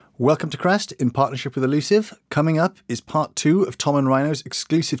Welcome to Crest in partnership with Elusive. Coming up is part 2 of Tom and Rhino's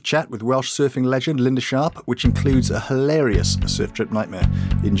exclusive chat with Welsh surfing legend Linda Sharp, which includes a hilarious surf trip nightmare.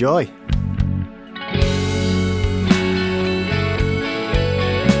 Enjoy.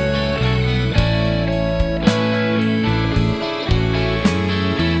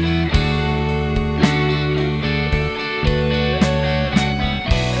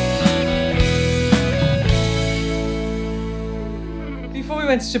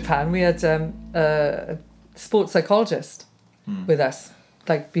 Went to Japan, we had a sports psychologist with us,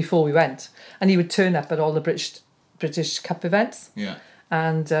 like before we went, and he would turn up at all the British Cup events. Yeah.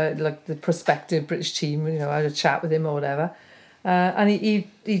 And like the prospective British team, I had a chat with him or whatever. And he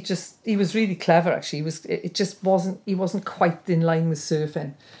was really clever actually. He wasn't quite in line with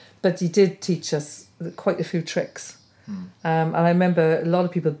surfing, but he did teach us quite a few tricks. And I remember a lot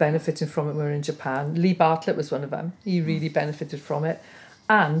of people benefiting from it when we were in Japan. Lee Bartlett was one of them. He really benefited from it.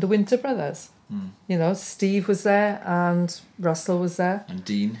 And the Winter Brothers. Steve was there and Russell was there. And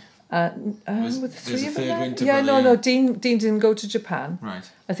Dean. With the three of them there? Winter Yeah, brother, no, Dean didn't go to Japan.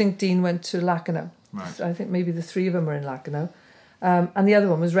 Right. I think Dean went to Lacanau. Right. I think maybe the three of them were in Lacanau. And the other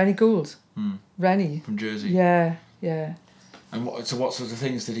one was Rennie Gould. Rennie. From Jersey. Yeah. And what sort of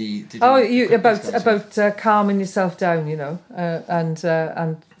things did he about calming yourself down,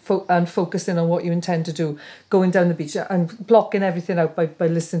 and focusing on what you intend to do, going down the beach and blocking everything out by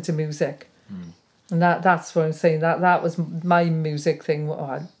listening to music. And that's what I'm saying. That was my music thing.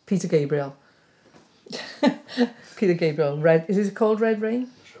 Peter Gabriel. Peter Gabriel. Is it called Red Rain?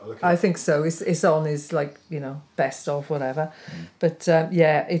 I think so. It's on his best of whatever. But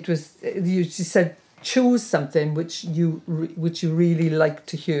it was. You said choose something which you really like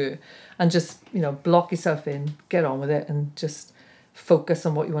to hear, and just block yourself in, get on with it, and just focus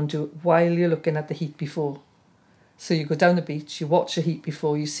on what you want to do while you're looking at the heat before. So you go down the beach, you watch the heat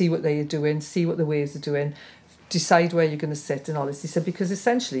before, you see what they're doing, see what the waves are doing, decide where you're going to sit and all this. He said, because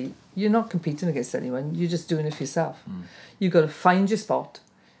essentially you're not competing against anyone, you're just doing it for yourself. You've got to find your spot,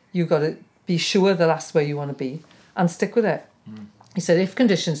 you've got to be sure that that's where you want to be and stick with it. He said, if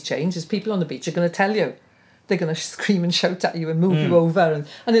conditions change, there's people on the beach are going to tell you. They're going to scream and shout at you and move you over.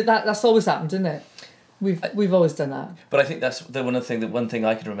 And that's always happened, isn't it? We've always done that. But I think that's the one thing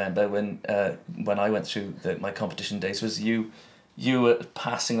I can remember when I went through my competition days was you were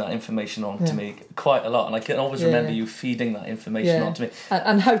passing that information on to me quite a lot, and I can always remember you feeding that information on to me.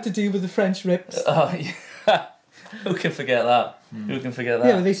 And how to deal with the French rips. Who can forget that? Who can forget that?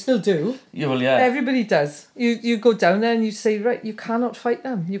 Yeah, they still do. Yeah, well, yeah. Everybody does. You go down there and you say, right, you cannot fight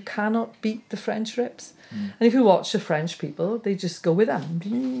them. You cannot beat the French rips. And if you watch the French people, they just go with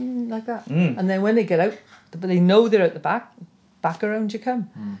them like that. And then when they get out, but they know they're at the back around you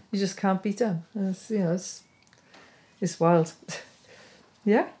come. You just can't beat them. And it's wild.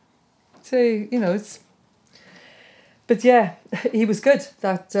 Yeah. So it's. But yeah, he was good.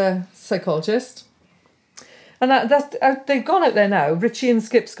 That psychologist. And they've gone out there now. Richie and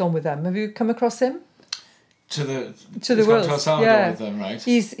Skip's gone with them. Have you come across him? To the world, with them, right?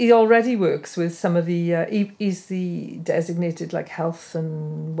 He already works with some of the. He's the designated health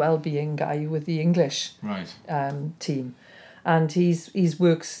and well-being guy with the English team, and he's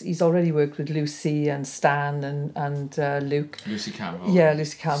already worked with Lucy and Stan and Luke. Lucy Campbell. Yeah,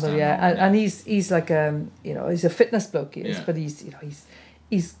 Lucy Campbell. Stan And he's like he's a fitness bloke, he is, but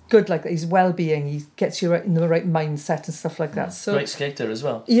he's good like that. He's well-being. He gets you right in the right mindset and stuff like that. So great skater as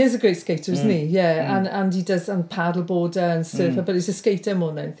well. He is a great skater, isn't he? Yeah, and he does paddleboarder and surfer, but he's a skater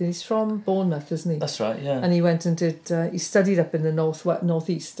more than anything. He's from Bournemouth, isn't he? That's right. Yeah. And he went and did. He studied up in the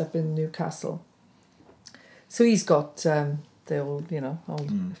northeast, up in Newcastle. So he's got a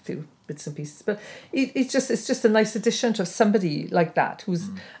few bits and pieces, but it's just a nice addition to have somebody like that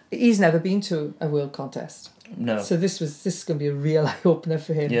he's never been to a world contest. No. So this is going to be a real eye opener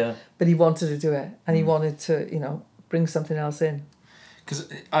for him. Yeah. But he wanted to do it, and he wanted to bring something else in. Because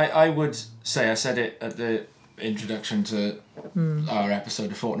I would say, I said it at the introduction to our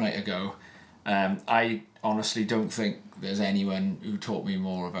episode a fortnight ago, I honestly don't think there's anyone who taught me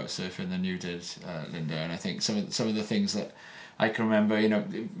more about surfing than you did, Linda. And I think some of the things that I can remember,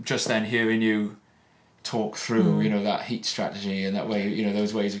 just then hearing you talk through, that heat strategy and that way,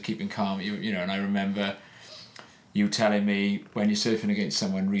 those ways of keeping calm, and I remember you telling me when you're surfing against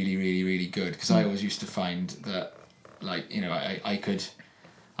someone really, really, really good, because I always used to find that, I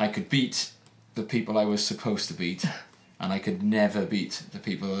could beat the people I was supposed to beat, and I could never beat the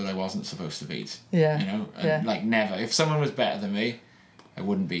people that I wasn't supposed to beat. Yeah. Never. If someone was better than me, I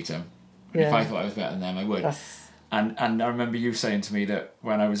wouldn't beat them. Yeah. If I thought I was better than them, I would. And I remember you saying to me that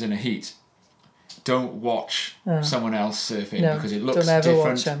when I was in a heat, don't watch someone else surfing No, because it looks don't ever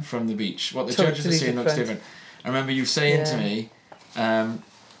watch them. different from the beach. What the Totally judges are seeing looks different. different. I remember you saying to me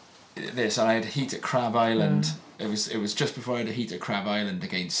this, and I had heat at Crab Island. It was just before I had a heat at Crab Island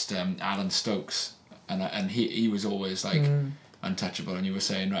against Alan Stokes, and he was always like untouchable. And you were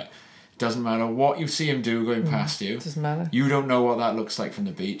saying, right, doesn't matter what you see him do going past you. Doesn't matter. You don't know what that looks like from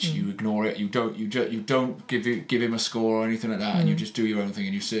the beach. You ignore it. You don't give him a score or anything like that, and you just do your own thing,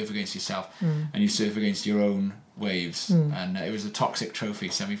 and you surf against yourself, and you surf against your own waves. And it was a Toxic Trophy,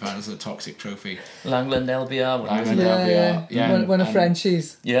 semi-finals of the Toxic Trophy. Langland LBR. Langland LBR. One of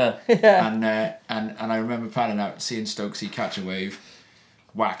Frenchie's. Yeah. And I remember paddling out, seeing Stokesy catch a wave,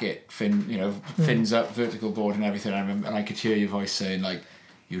 whack it, fins up, vertical board and everything. And I could hear your voice saying like,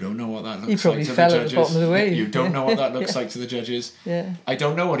 you don't know what that looks like to the judges. He probably fell at the bottom of the wave. You don't know what that looks like to the judges. Yeah. I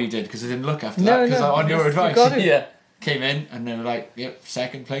don't know what he did because I didn't look after that because on your advice, Yeah. came in and they were like, yep,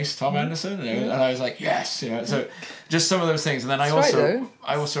 second place, Tom Anderson, and I was like, yes, so just some of those things. And then I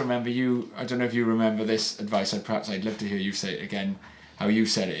also remember you. I don't know if you remember this advice. Perhaps I'd love to hear you say it again, how you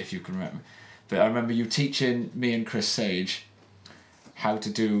said it if you can remember. But I remember you teaching me and Chris Sage how to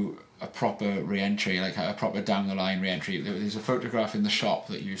do a proper re-entry, like a proper down the line re-entry. There's a photograph in the shop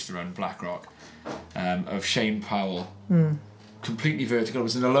that used to run Blackrock of Shane Powell. Completely vertical. It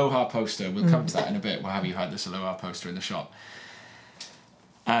was an Aloha poster. We'll come to that in a bit. We'll have you had this Aloha poster in the shop.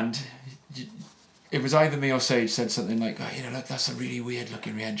 And it was either me or Sage said something like, oh, look, that's a really weird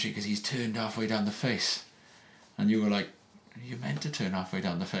looking re-entry because he's turned halfway down the face. And you were like, you're meant to turn halfway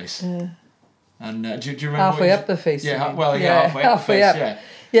down the face. Yeah. And do you remember? Halfway up the face. Yeah, halfway up the face, yeah.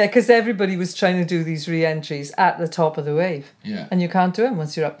 Yeah, because everybody was trying to do these re-entries at the top of the wave. Yeah. And you can't do them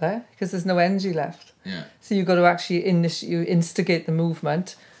once you're up there because there's no energy left. Yeah. So you've got to actually instigate the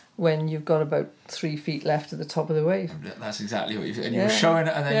movement when you've got about 3 feet left at the top of the wave. That's exactly what you said. And you were showing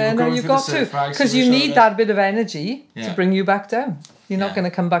it, and then you were going you've through got the surf rags. because you need that bit of energy to bring you back down. You're not going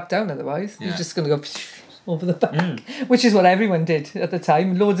to come back down otherwise. You're just going to go over the back, which is what everyone did at the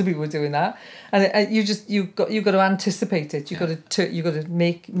time. Loads of people were doing that, and you've got to anticipate it. You've got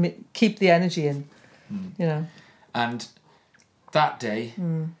to keep the energy in, And that day,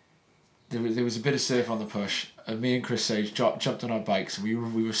 there was a bit of surf on the push, and me and Chris Sage jumped on our bikes. We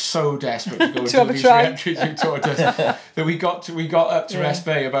were so desperate to go and do these re-entries you taught us that we got up to Rest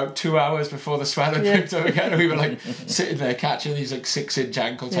Bay about 2 hours before the swell had picked up again. And we were like sitting there catching these like 6-inch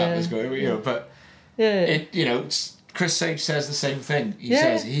ankle tappers going, but. Chris Sage says the same thing. He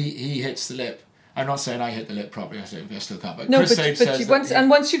says he hits the lip. I'm not saying I hit the lip properly. I still can't. But Chris Sage says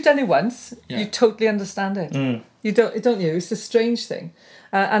once you've done it once, you totally understand it. You don't you? It's a strange thing,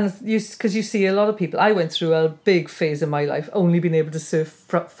 and because you see a lot of people. I went through a big phase in my life only being able to surf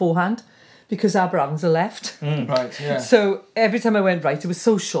forehand because Abraham's a left. Right. Yeah. So every time I went right, it was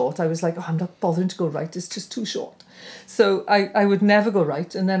so short. I was like, I'm not bothering to go right. It's just too short. So I would never go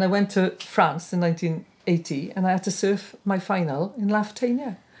right. And then I went to France in 1980 and I had to surf my final in La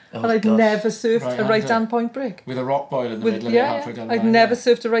Fatania. And I'd never surfed a right-hand point break. With a rock boil in the middle of it halfway down the line. I'd never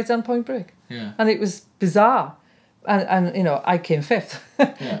surfed a right-hand point break. Yeah. And it was bizarre. And I came fifth.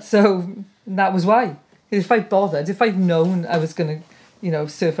 So that was why. If I'd known I was going to,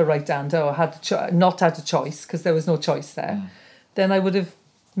 surf a right-hander or not had a choice because there was no choice there, then I would have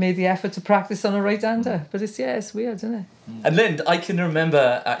made the effort to practice on a right-hander. But it's weird, isn't it? And Lind, I can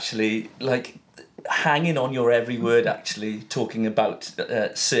remember actually hanging on your every word, actually talking about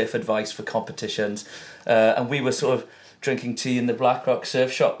surf advice for competitions, and we were sort of drinking tea in the Blackrock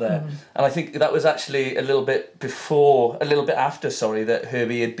surf shop there, and I think that was actually a little bit after that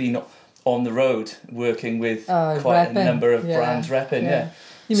Herbie had been on the road working with quite a number of brands repping.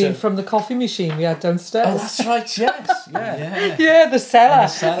 You mean from the coffee machine we had downstairs? Oh, that's right, yes. The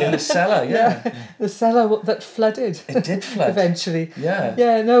cellar. In the cellar, The cellar that flooded. It did flood. Eventually. Yeah.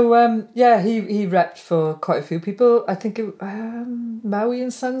 Yeah, no, he repped for quite a few people. I think Maui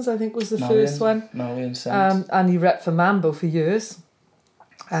and Sons, I think, was the first one. Maui and Sons. And he repped for Mambo for years.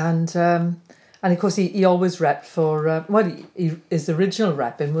 And of course he always repped for, his original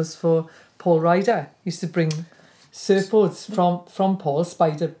repping was for Paul Ryder. He used to bring surfboards from Paul,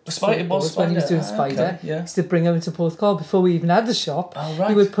 Spider surfboards when he was doing Spider. Okay, yeah. He used to bring them into Porthcawl before we even had the shop. Oh,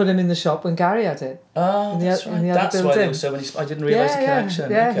 right. He would put them in the shop when Gary had it. Oh, that's right. That's why there were so many. I didn't realise the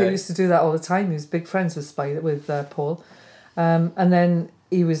connection. Yeah, okay. He used to do that all the time. He was big friends with Paul. And then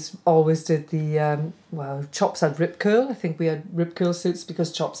he always did the Chops had Rip Curl. I think we had Rip Curl suits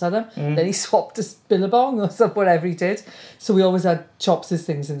because Chops had them. Then he swapped to Billabong or whatever he did. So we always had Chops'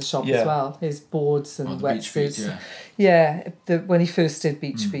 things in the shop as well. His boards and wetsuits. When he first did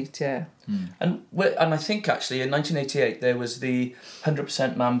Beach Beat, And I think actually in 1988 there was the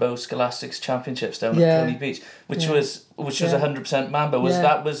 100% Mambo Scholastics Championships down at Coney Beach, which was 100% Mambo. Was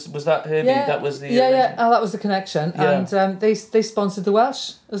that Herbie? Yeah. That was the Oh, that was the connection. Yeah. And they sponsored the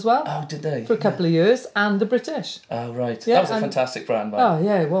Welsh as well. Oh, did they? For a couple of years, and the British. Oh, right. Yeah, that was a fantastic brand, man. Oh,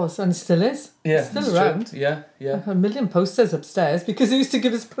 yeah, it was. And it still is. Yeah, It's still around. True. Yeah. I have a million posters upstairs because he used to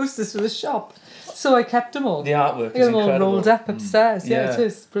give us posters for the shop. So I kept them all. The artwork I is got them all incredible. rolled up upstairs. Yeah, Yeah. it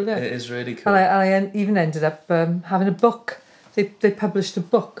is. Brilliant. It is really cool. And I even ended up having a book. They published a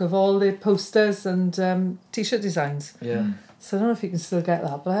book of all the posters and T-shirt designs. Yeah. So I don't know if you can still get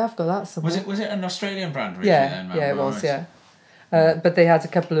that, but I have got that somewhere. Was it an Australian brand originally Yeah, then? yeah, it was, yeah. But they had a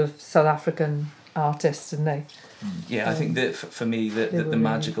couple of South African artists, didn't they? Yeah, I think that for me the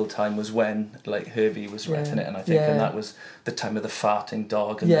magical time was when like Herbie was repping it, and I think and that was the time of the farting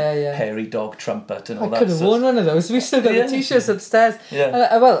dog and the hairy dog trumpet and all that. I could have worn one of those. We've still got the T-shirts upstairs.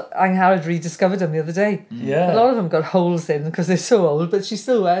 Yeah. Well, Ang Harrod rediscovered them the other day. Yeah. A lot of them got holes in because they're so old, but she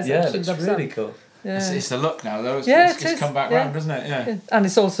still wears them. Yeah, She it's loves really them. cool. Yeah. It's the look now, though. It's is. come back round, doesn't it? Yeah. And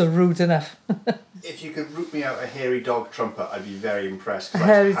it's also rude enough. If you could root me out a hairy dog trumpet, I'd be very impressed. A Because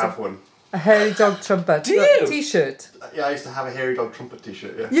I hairy used to have dog- one. A hairy dog trumpet. Do you? T-shirt. Yeah, I used to have a hairy dog trumpet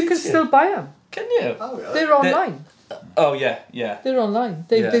T-shirt. Yeah. You can still buy them. Can you? Oh yeah. They're online. Oh yeah. They're online.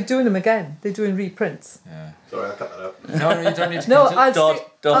 They're doing them again. They're doing reprints. Yeah. Sorry, I'll cut that out. No, you don't need to. No, cut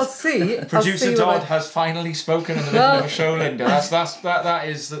it. I'll see. Producer I'll see Dodd has finally spoken in the middle of a show, Linda. That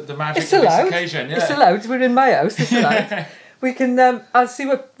is the magic It's of this allowed. occasion. Yeah. It's allowed. We're in my house. It's allowed. We can. I'll see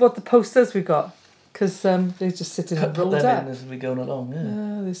what the posters we got because they're just sitting Put rolled them up. in as we going along.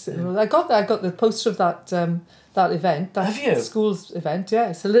 Yeah. They're sitting rolled. I got the poster of that event. That Have you? school's event. Yeah,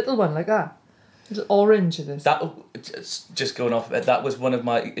 it's a little one like that. Little orange it is. That just going off. That was one of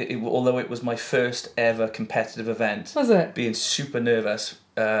my. Although it was my first ever competitive event. Was it? Being super nervous.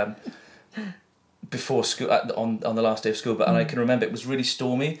 Before school on the last day of school, and I can remember it was really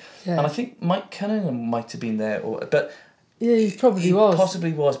stormy, Yeah. and I think Mike Cunningham might have been there, but Yeah, he probably was.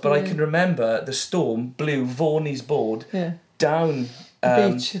 possibly was. But I can remember the storm blew Vorney's board down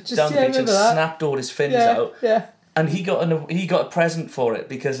beach. down the beach and that. snapped all his fins Yeah, out, yeah. and he got a present for it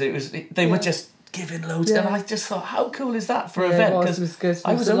because they were just giving loads, and I just thought, how cool is that for an event? It was good.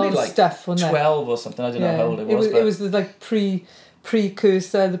 I was a only lot of like stuff, wasn't 12 or something. I don't know how old it was, but it was the like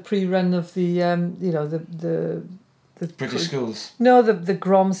precursor, the pre-run of the the British schools. No, the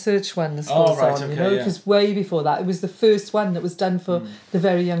Grom Search one was on. Okay, it was way before that. It was the first one that was done for the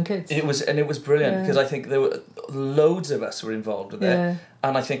very young kids. It was brilliant because I think there were loads of us were involved with it,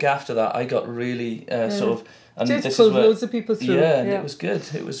 and I think after that I got really sort of. And Just pulled loads of people through. Yeah, and it was good.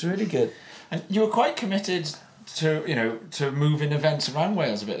 It was really good. And you were quite committed to moving events around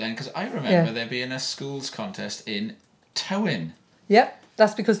Wales a bit then, because I remember there being a schools contest in Tywyn. Yep.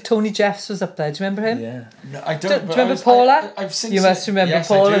 That's because Tony Jeffs was up there. Do you remember him? Yeah. No, I don't. Do you remember Paula? I've since You must remember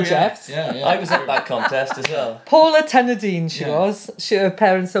Paula Jeffs. Yeah. I was at that contest as well. Paula Tennadine, she was. Her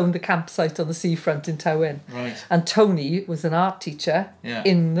parents owned a campsite on the seafront in Tywyn. Right. And Tony was an art teacher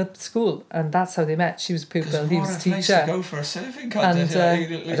in the school, and that's how they met. She was a pupil, he was a Place to teacher. go for a surfing contest.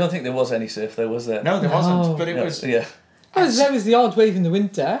 I don't think there was any surf there, was there? No, there wasn't. But it was. Yeah. There was the odd wave in the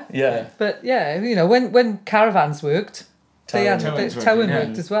winter. Yeah. But yeah, when caravans worked, Tywyn working,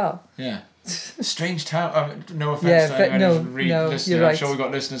 worked as well. Yeah. Strange town. No offense Yeah, to but anyone no, listening. you're I'm right. sure we've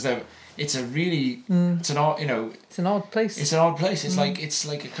got listeners there. But it's a really, it's an odd, It's an odd place. It's an odd place. It's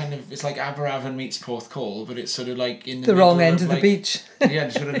like a kind of, it's like Aberavon meets Porthcawl, but it's sort of like in the wrong end of the beach. Yeah,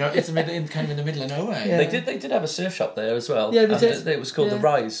 sort of. It's kind of in the middle of nowhere. Yeah. They did have a surf shop there as well. Yeah, they did. It was called the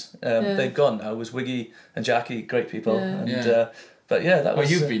Rise. They've gone now. It was Wiggy and Jackie, great people. Yeah. But yeah, that was.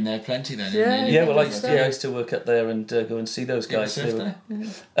 Well, you've been there plenty then. Yeah, I used to work up there and go and see those guys. You ever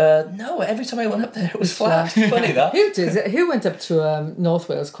surfed there? No, every time I went up there, it was flat. Funny that. Who went up to North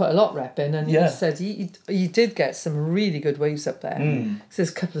Wales quite a lot repping, and he said he did get some really good waves up there. So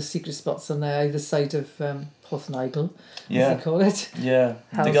there's a couple of secret spots on there either side of Porthnigel, as they call it. Yeah,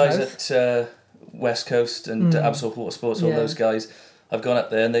 Hell's the guys Mouth. at West Coast and Absol Water Sports, all those guys. I've gone up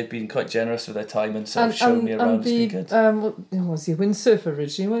there and they've been quite generous with their time and sort of shown me around. It's been good. What was he? Windsurfer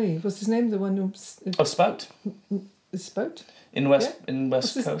originally. What's his name? The one who Spout Spout in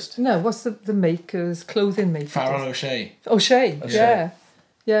West Coast. No, what's the makers? Clothing makers. Farrell O'Shea. O'Shea.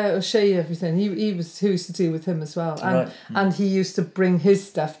 Yeah, O'Shea. Everything. He was who used to deal with him as well, and he used to bring his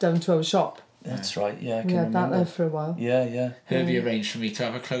stuff down to our shop. That's right. Yeah, I can We had that remember. there for a while. Yeah. Herbie arranged for me to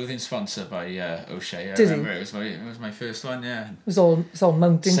have a clothing sponsor by O'Shea. I Did he? remember it was my first one. Yeah. It was all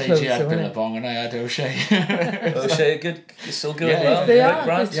mountain clothes, Seiji had wasn't it? Billabong and I had O'Shea. O'Shea, good, still good. Yeah, well. they Great are.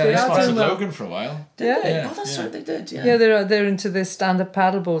 brand. They Yeah, they are sponsored doing well. Logan for a while. Yeah. Yeah. Oh, that's Yeah. right, they did. Yeah. Yeah, they're into the stand-up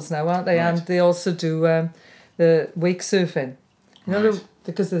paddleboards now, aren't they? Right. And they also do the wake surfing. You know, Right.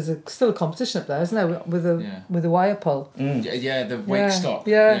 because there's still a competition up there, isn't there, with a wire pull. Yeah, the wake stop.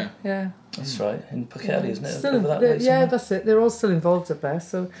 Yeah. That's right. In Pwllheli, isn't it? Still, Over that way yeah, somewhere? that's it. They're all still involved up there,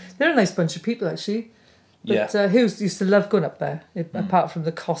 so they're a nice bunch of people actually. But Yeah. Hughes used to love going up there, apart from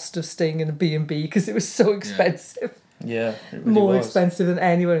the cost of staying in a B&B because it was so expensive, Yeah. It really more was. expensive than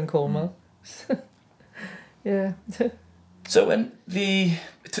anywhere in Cornwall. Yeah. So when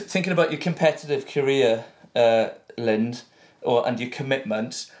thinking about your competitive career, Lind, and your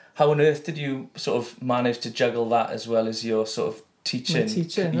commitments, how on earth did you sort of manage to juggle that as well as your sort of teaching? My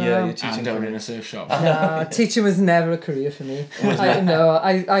teaching, Yeah, no. your teaching And owning career. a surf shop. Nah, teaching was never a career for me.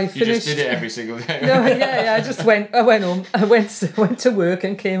 I You finished. just did it every single day. No, yeah. I just went. I went home. I went to work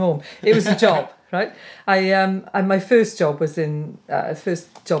and came home. It was a job, right? My first job was in.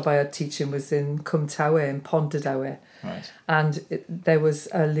 First job I had teaching was in Cwm Tawe in Pontardawe, Right. and there was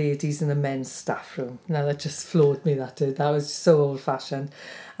a ladies and a men's staff room. Now that just floored me. That did. That was so old fashioned.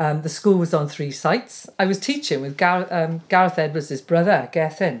 The school was on 3 sites. I was teaching with Gareth Edwards, his brother,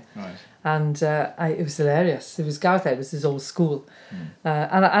 Gethin. Right. And it was hilarious. It was Gareth Edwards' old school.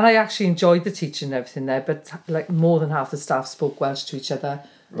 And I actually enjoyed the teaching and everything there, but like more than half the staff spoke Welsh to each other,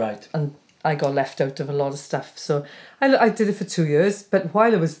 Right. and I got left out of a lot of stuff. So I did it for 2 years, but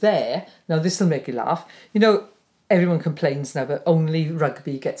while I was there, now this will make you laugh, you know, everyone complains now, but only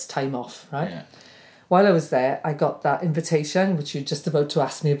rugby gets time off, right? Yeah. While I was there, I got that invitation, which you're just about to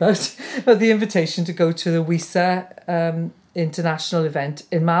ask me about, but the invitation to go to the WISA international event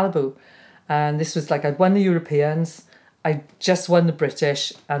in Malibu. And this was like, I'd won the Europeans, I just won the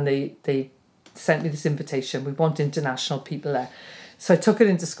British, and they sent me this invitation. We want international people there. So I took it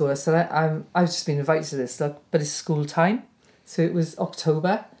into school. I said, I've just been invited to this, look, but it's school time. So it was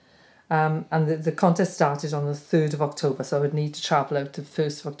October. And the contest started on the 3rd of October, so I would need to travel out to the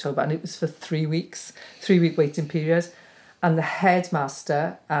 1st of October, and it was for 3 weeks, 3-week waiting period. And the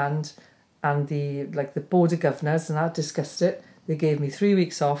headmaster and the board of governors and that discussed it. They gave me 3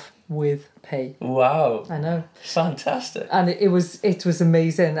 weeks off with pay. Wow. I know, Fantastic. and it was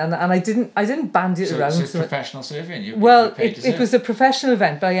amazing, and I didn't bandy it around. So it's professional surfing. You paid to It surf. was a professional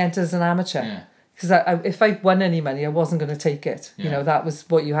event, but I entered as an amateur. Yeah. Because if I won any money, I wasn't going to take it. Yeah. You know, that was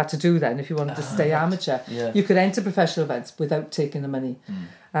what you had to do then if you wanted to stay amateur. Yeah. You could enter professional events without taking the money.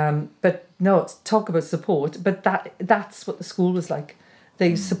 But no, talk about support. But that's what the school was like.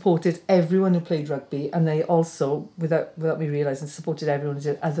 They supported everyone who played rugby, and they also, without me realising, supported everyone who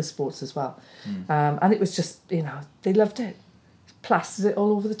did other sports as well. And it was just, you know, they loved it. Plastered it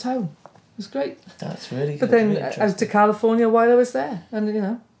all over the town. It was great. That's really good. But then really I was to interesting. California while I was there, and you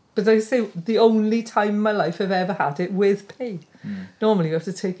know. But I say the only time in my life I've ever had it with pay. Normally you have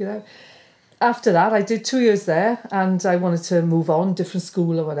to take it out. After that, I did 2 years there, and I wanted to move on, different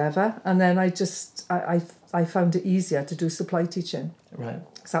school or whatever. And then I found it easier to do supply teaching. Right.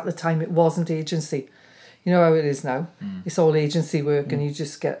 Because at the time it wasn't agency. You know how it is now. It's all agency work, and you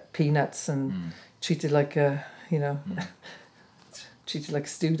just get peanuts and treated like a, you know, treated like a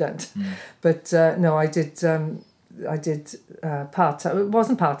student. But no, I did part-time. It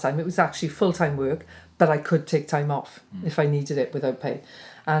wasn't part-time, it was actually full-time work, but I could take time off if I needed it without pay.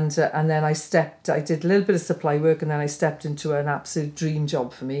 And then I did a little bit of supply work, and then I stepped into an absolute dream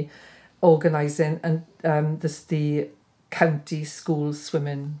job for me, organising the county school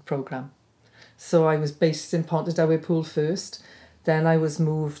swimming programme. So I was based in Pontardawe Pool first, then I was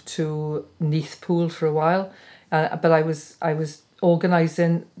moved to Neath Pool for a while, but I was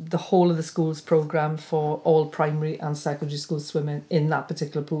organising the whole of the school's programme for all primary and secondary school swimming in that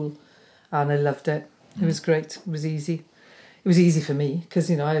particular pool, and I loved it. It was great. It was easy. It was easy for me because,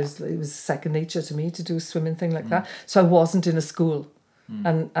 you know, it was second nature to me to do a swimming thing like that. So I wasn't in a school,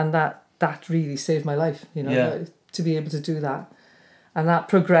 and that really saved my life, you know, to be able to do that. And that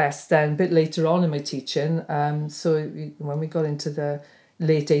progressed then a bit later on in my teaching. So when we got into the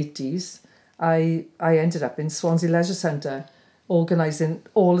late 80s, I ended up in Swansea Leisure Centre, organising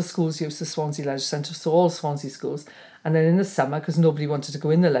all the schools' use of Swansea Leisure Centre, so all Swansea schools. And then in the summer, because nobody wanted to go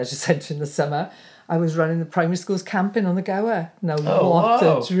in the leisure centre in the summer, I was running the primary schools camping on the Gower. Now, what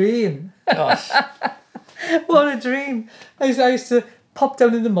a dream. Gosh. What a dream. I used to pop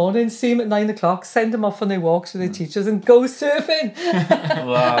down in the morning, see them at 9 o'clock, send them off on their walks with their teachers and go surfing.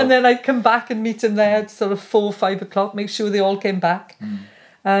 Wow. And then I'd come back and meet them there at sort of 4 or 5 o'clock, make sure they all came back.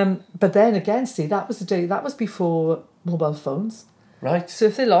 But then again, see, that was before mobile phones. Right. So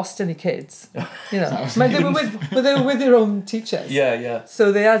if they lost any kids, they were with their own teachers. Yeah.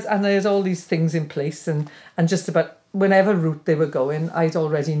 So they had all these things in place, and just about whenever route they were going, I'd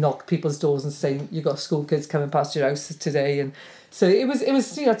already knocked people's doors and saying, "You got school kids coming past your house today," and so it was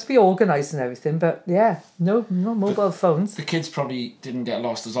to be organised and everything. But yeah, no mobile phones. The kids probably didn't get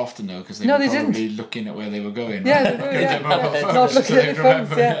lost as often though, because they No, were they probably looking at where they were going. Yeah, right? they were, yeah. Not looking at the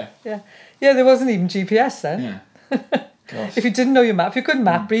phones. Yeah. There wasn't even GPS then. Yeah. Gosh. If you didn't know your map, if you couldn't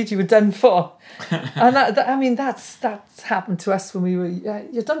map read, you were done for. And that's happened to us when we were.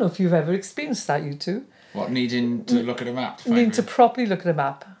 I don't know if you've ever experienced that, you two. What, needing to look at a map? Needing to properly look at a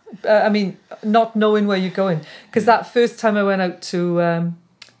map. Not knowing where you're going. Because that first time I went out to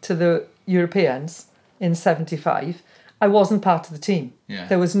the Europeans in '75, I wasn't part of the team. Yeah.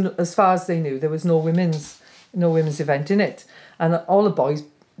 There was, as far as they knew, there was no women's event in it, and all the boys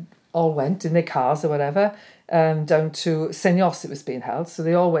all went in their cars or whatever. Down to Senyos it was being held, so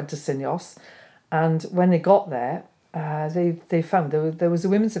they all went to Senyos, and when they got there, they found there was a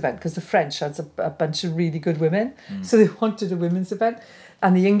women's event, because the French had a bunch of really good women, so they wanted a women's event,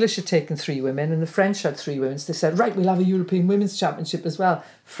 and the English had taken 3 women and the French had 3 women, so they said, right, we'll have a European Women's Championship as well.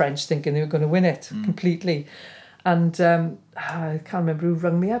 French thinking they were going to win it completely, and I can't remember who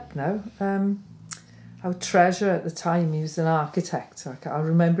rung me up now. Our treasurer at the time, he was an architect. I'll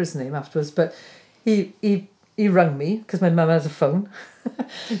remember his name afterwards, but he rang me because my mum had a phone.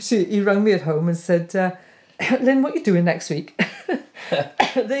 He rang me at home and said, Lynn, what are you doing next week?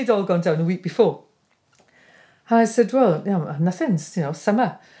 They'd all gone down a week before. And I said, well, nothing's,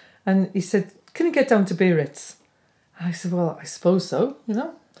 summer. And he said, can you get down to Biarritz? And I said, well, I suppose so,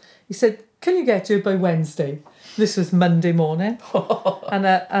 He said, can you get here by Wednesday? This was Monday morning. And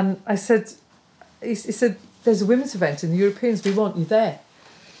I said, he said, there's a women's event in the Europeans, we want you there.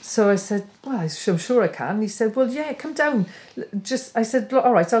 So I said, well, I'm sure I can. He said, well, yeah, come down. I said,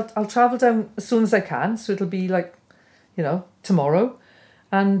 all right, I'll travel down as soon as I can. So it'll be like, tomorrow.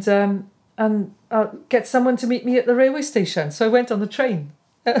 And I'll get someone to meet me at the railway station. So I went on the train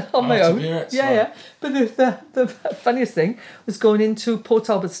on my own. Biarritz, Yeah. But the funniest thing was going into Port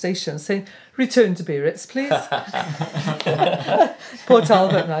Talbot station saying, return to Biarritz, please. Port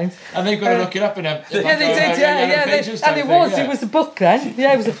Talbot, mind. And they've got to look it up in a... Yeah, they did, and it was a book then.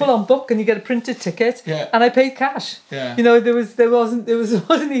 Yeah, it was a full-on book, and you get a printed ticket. Yeah. And I paid cash. Yeah. There wasn't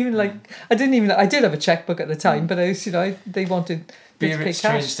even like, I did have a checkbook at the time, but they wanted me to pay Biarritz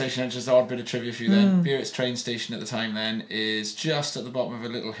cash. train station, just an odd bit of trivia for you then. Biarritz train station at the time then is just at the bottom of a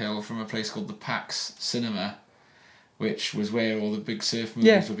little hill from a place called the Pax Cinema, which was where all the big surf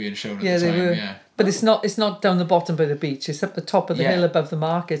movies were being shown at the time. They were. Yeah. But it's not down the bottom by the beach. It's up the top of the hill above the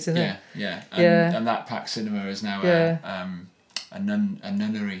market, isn't it? Yeah. Yeah. And that Pax Cinema is now a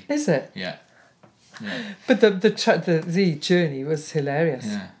nunnery. Is it? Yeah. But the journey was hilarious.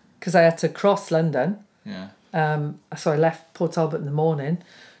 Yeah. Because I had to cross London. Yeah. So I left Port Talbot in the morning,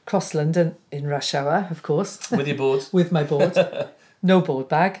 crossed London in rush hour, of course. With your board? With my board. No board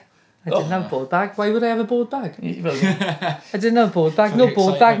bag. I didn't have a board bag. Why would I have a board bag? I didn't have a board bag. No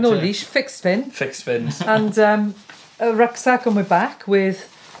board bag, no leash, fixed fin. Fixed fins. And a rucksack on my back with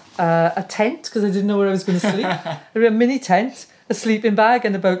a tent, because I didn't know where I was going to sleep. A mini tent, a sleeping bag,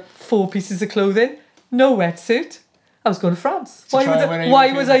 and about 4 pieces of clothing. No wetsuit. I was going to France. Why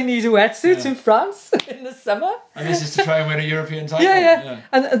would I need a wetsuit in France in the summer? And this is to try and win a European title. Yeah.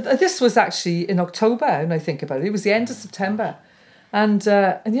 And this was actually in October, when I think about it. It was the end of September. And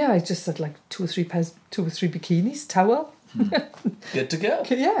I just had like 2 or 3 bikinis, towel. Good to go.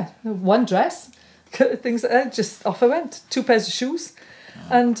 Yeah, 1 dress, things like that. Just off I went. 2 pairs of shoes.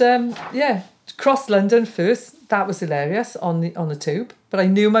 And crossed London first. That was hilarious on the tube. But I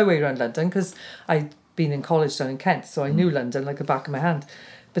knew my way around London because I'd been in college down in Kent, so I knew London like the back of my hand.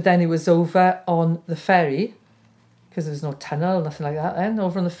 But then it was over on the ferry, because there was no tunnel, nothing like that then,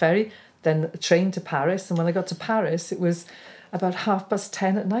 over on the ferry, then a train to Paris. And when I got to Paris, it was about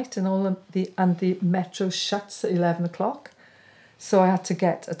 10:30 at night, and the metro shuts at 11 o'clock. So I had to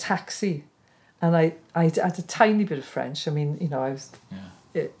get a taxi, and I had a tiny bit of French. I mean, I was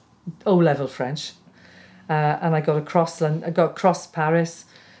O-level French, and I got across Paris,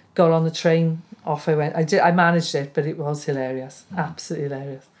 got on the train, off I went. I managed it, but it was hilarious, absolutely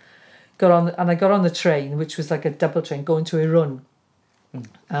hilarious. I got on the train, which was like a double train going to Irun.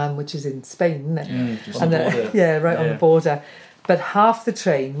 Which is in Spain, isn't it? On the border. On the border. But half the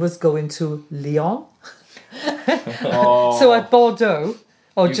train was going to Lyon. So at Bordeaux,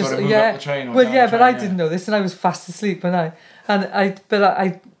 Up the train but I didn't know this, and I was fast asleep when I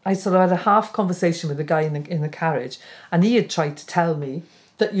sort of had a half conversation with the guy in the carriage, and he had tried to tell me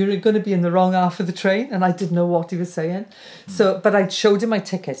that you're going to be in the wrong half of the train, and I didn't know what he was saying. So, but I showed him my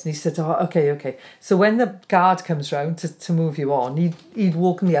ticket, and he said, "Oh, okay." So when the guard comes round to move you on, he'd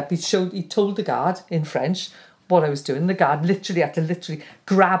woken me up. He told the guard in French what I was doing. The guard literally had to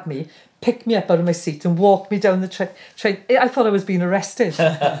grab me, pick me up out of my seat, and walk me down the train. I thought I was being arrested.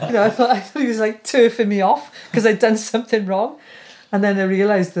 I thought he was like turfing me off because I'd done something wrong, and then I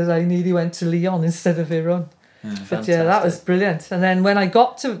realised that I nearly went to Lyon instead of Iran. But yeah, that was brilliant. And then when I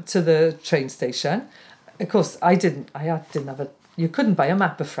got to the train station, of course I didn't have you couldn't buy a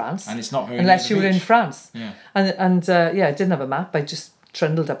map of France, and it's not very unless you were in France. Yeah. And I didn't have a map. I just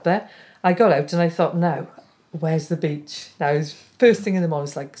trundled up there. I got out and I thought, now, where's the beach? Now, it was first thing in the morning.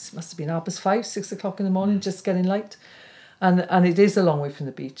 It's like, it must have been 5:30, 6 o'clock in the morning, just getting light. And it is a long way from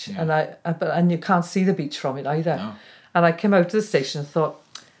the beach, and you can't see the beach from it either. No. And I came out to the station and thought,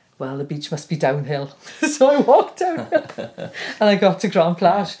 well, the beach must be downhill. So I walked downhill and I got to Grand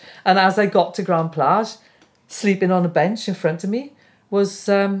Plage. And as I got to Grand Plage, sleeping on a bench in front of me was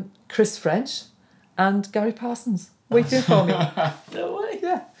Chris French and Gary Parsons waiting for me. No way.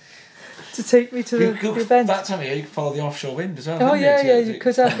 Yeah. To take me to the event. That time of year, you could follow the offshore wind as well. Oh, couldn't you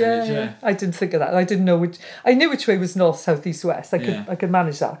could have, yeah. I didn't think of that. I didn't know which. I knew which way was north, south, east, west. I could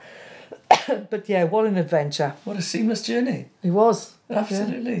manage that. But yeah, what an adventure. What a seamless journey. It was.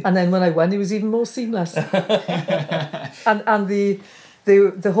 Absolutely. Yeah. And then when I went, it was even more seamless. and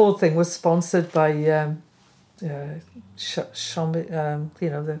the whole thing was sponsored by the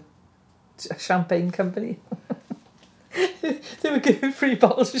champagne company. They were giving free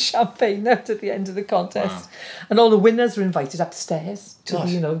bottles of champagne out at the end of the contest. Wow. And all the winners were invited upstairs to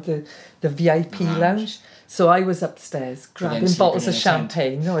the VIP lounge. So I was upstairs grabbing bottles of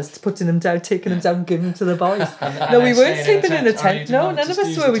champagne. No, I was putting them down, taking them down, giving them to the boys. No, we weren't sleeping in a tent. No, none of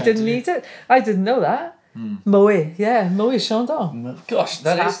us were. We didn't need it. I didn't know that. Moët Chandon. Gosh,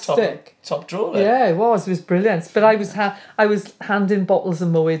 that is top drawer. Yeah, it was brilliant. But I was handing bottles of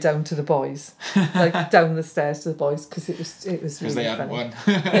Moët down to the boys, like down the stairs to the boys, because it was really because they hadn't funny.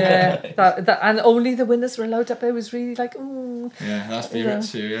 won. Yeah, that and only the winners were allowed up there. It was really like, yeah, that's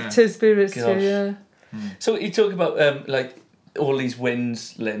spirits too. Yeah, to spirits too. Yeah. So you talk about like all these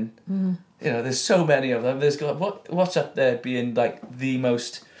wins, Lynn. There's so many of them. There's what's up there being like the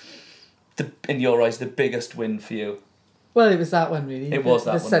most. In your eyes, the biggest win for you? Well, it was that one really. It was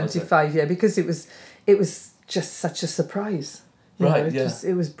that the one, 75, yeah, because it was just such a surprise.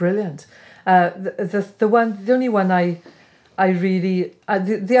 It was brilliant. The only one I really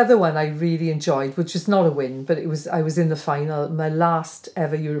the other one I really enjoyed, which was not a win, but I was in the final. My last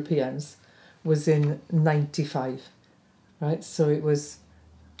ever Europeans was in 95, right? So it was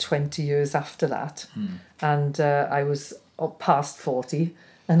 20 years after that, and I was past 40.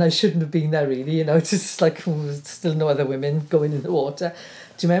 And I shouldn't have been there really, just like still no other women going in the water.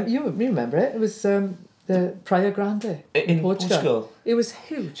 Do you remember? You remember it? It was the Praia Grande in Portugal. It was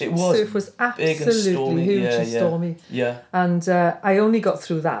huge. It was. The surf was absolutely huge and stormy. Yeah. And I only got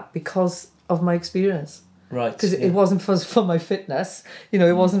through that because of my experience. Right. Because it wasn't for my fitness.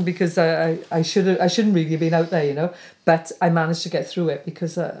 It wasn't because I shouldn't really have been out there. But I managed to get through it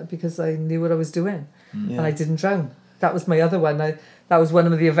because I knew what I was doing, and I didn't drown. That was my other one. That was one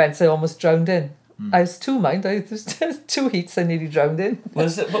of the events I almost drowned in. I was there's 2 heats I nearly drowned in. What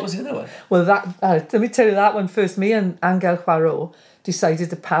was the other one? Well, let me tell you that one first. Me and Angel Poirot decided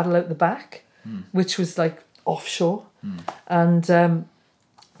to paddle out the back, which was like offshore. And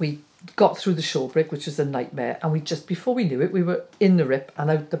we got through the shore break, which was a nightmare. And before we knew it, we were in the rip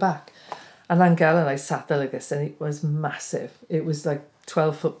and out the back. And Angel and I sat there like this, and it was massive. It was like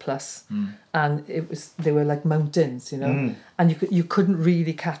 12 foot plus, and they were like mountains, and you couldn't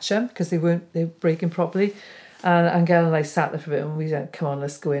really catch them because they were breaking properly. And Angel and I sat there for a bit, and we said, "Come on,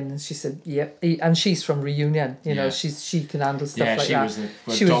 let's go in." And she said, "Yep." And she's from Reunion, she can handle stuff like that.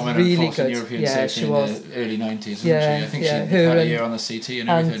 She was really good. European surfing in the early 90s, wasn't she? I think she had a year on the CT and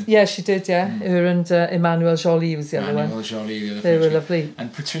everything. Yeah, she did. Yeah, her and Emmanuel Joly was the other one. Emmanuel Joly, the other. They were lovely.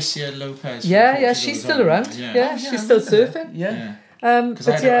 And Patricia Lopez. Yeah, she's still around. Yeah, she's still surfing. Yeah. Because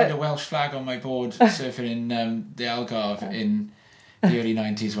I had a Welsh flag on my board surfing in the Algarve in the early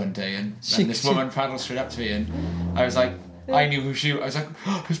 90s one day, and this woman paddled straight up to me, and I was like, I knew who she was. I was like,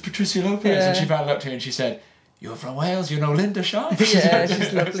 "Oh, it's Patricia Lopez," and she paddled up to me and she said, "You're from Wales, you know Linda Sharp." Yeah,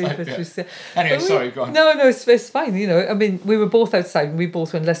 she's lovely, Patricia. Yeah. Anyway, sorry, go on. No, it's fine. I mean, we were both outside and we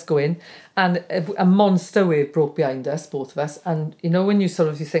both went, "Let's go in," and a monster wave broke behind us, both of us. And when you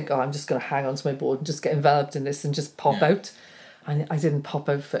think, "Oh, I'm just going to hang onto my board and just get enveloped in this and just pop out," And I didn't pop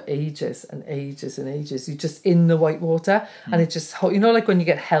out for ages and ages and ages. You're just in the white water, and it just, you know, like when you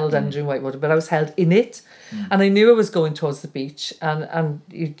get held under in white water, but I was held in it, and I knew I was going towards the beach, and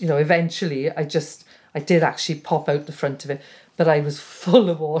you know, eventually I did actually pop out the front of it, but I was full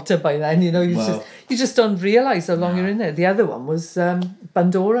of water by then. You know, you just don't realise how long you're in there. The other one was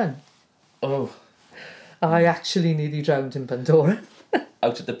Bundoran. Oh. I actually nearly drowned in Bundoran.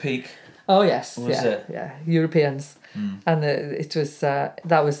 Out at the peak. Oh yes, Was it? Yeah, Europeans, and it was that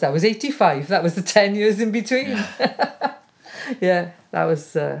was 85. That was the 10 years in between. Yeah, that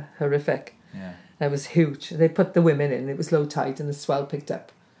was horrific. Yeah. That was huge. They put the women in. It was low tide, and the swell picked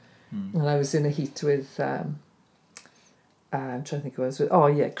up, and I was in a heat with. I'm trying to think who I was with. Oh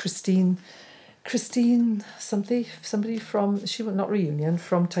yeah, Christine, somebody from she was not Reunion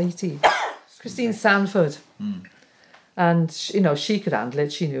from Tahiti. Christine Sanford. And, you know, she could handle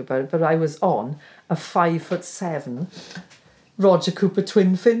it, she knew about it, but I was on a 5'7" Roger Cooper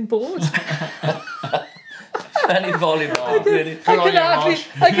twin fin board. Any volleyball, really.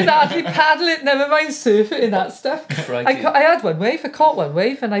 I could hardly paddle it, never mind surf it in that stuff. I had one wave, I caught one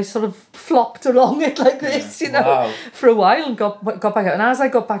wave, and I sort of flopped along it like this, you know, for a while, and got back out. And as I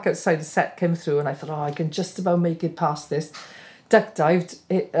got back outside, the set came through, and I thought, I can just about make it past this. Duck dived,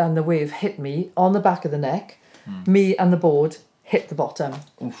 and the wave hit me on the back of the neck. Me and the board hit the bottom.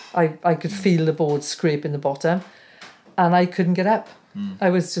 I could feel the board scraping the bottom, and I couldn't get up. I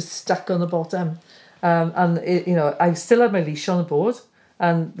was just stuck on the bottom, and you know, I still had my leash on the board,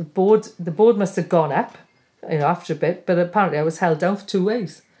 and the board must have gone up, you know, after a bit. But apparently, I was held down for 2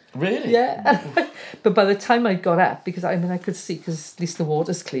 ways. Really? Yeah. But by the time I got up, because I could see, because at least the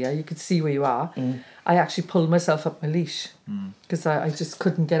water's clear, you could see where you are. I actually pulled myself up my leash because I just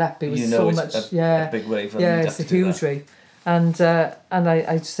couldn't get up. It was so much. A big wave. Yeah, it's a huge wave. And I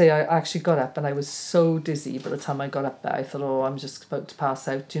actually got up, and I was so dizzy by the time I got up there. I thought, I'm just about to pass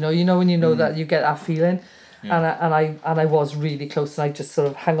out. You know when you know that you get that feeling. Yeah. And I was really close, and I just sort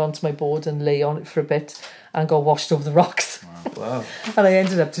of hung onto my board and lay on it for a bit and got washed over the rocks. Wow. And I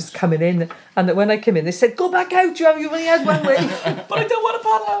ended up just coming in, and when I came in, they said, "Go back out, you only had one wave." But I don't want to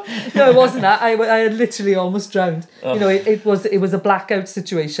paddle out. No, it wasn't that. I had literally almost drowned. You know, it was a blackout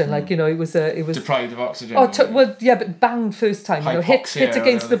situation. Like, you know, it was deprived of oxygen. But banged first time. You know, hit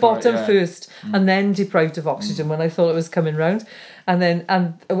against the bottom first, and then deprived of oxygen when I thought it was coming round, and then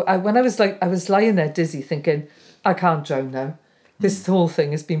when I was lying there dizzy, thinking, I can't drown now. This whole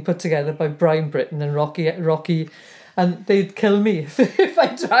thing has been put together by Brian Britton and Rocky. And they'd kill me if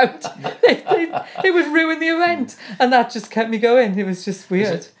I drowned. It would ruin the event. And that just kept me going. It was just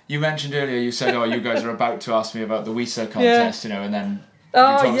weird. You mentioned earlier, you said, you guys are about to ask me about the WISA contest, you know, and then you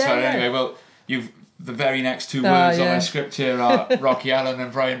told us about it anyway. Well, the very next two words on my script here are Rocky Allen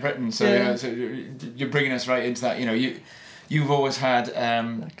and Brian Britton. So, so you're bringing us right into that. You know, you've always had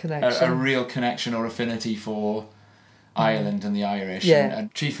a real connection or affinity for Ireland and the Irish. Yeah.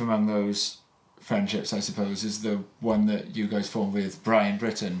 And chief among those friendships, I suppose, is the one that you guys formed with Brian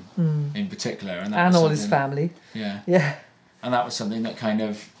Britton in particular, and all his family. Yeah. And that was something that kind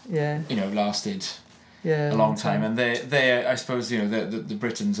of you know, lasted a long time. And they I suppose, you know, the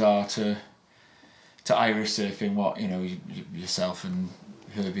Britons are to Irish surfing what, you know, yourself and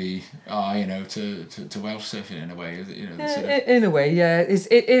Herbie are, you know, to Welsh surfing in a way, you know. Sort of... In a way, yeah.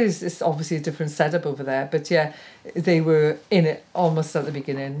 It's obviously a different setup over there, but yeah, they were in it almost at the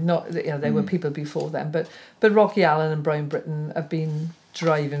beginning. Not, you know, there were people before them, but Rocky Allen and Brian Britton have been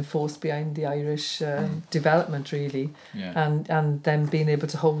driving force behind the Irish development, really, and them being able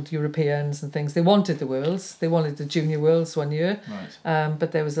to hold Europeans and things. They wanted the Worlds, they wanted the Junior Worlds one year,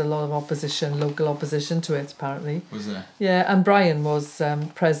 but there was a lot of local opposition to it, apparently. Was there? Yeah, and Brian was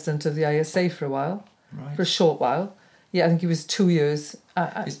president of the ISA for a while, for a short while. Yeah, I think he was 2 years.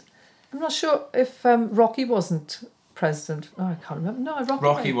 I'm not sure if Rocky wasn't president. Oh, I can't remember. No,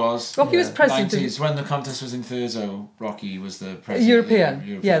 Rocky was. Rocky was president. 90s, when the contest was in Thurso, Rocky was the president.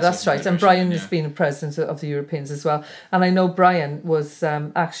 European. Yeah, that's right. And Brian has been president of the Europeans as well. And I know Brian was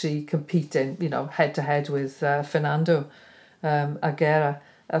actually competing, you know, head to head with Fernando Aguera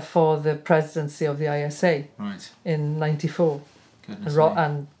for the presidency of the ISA in '94.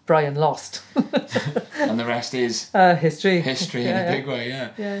 And Brian lost. And the rest is history. History in a big way,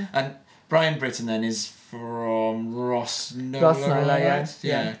 yeah. And Brian Britton then is from Rossnola,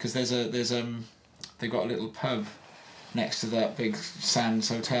 yeah, because there's they've got a little pub next to that big Sands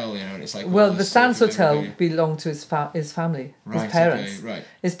Hotel, you know, and it's like the Sands Hotel belonged to his family, his parents. Okay, right.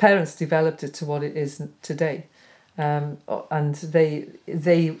 His parents developed it to what it is today, and they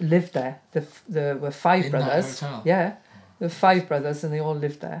lived there. There were five brothers. That hotel? Yeah, there were 5 brothers, and they all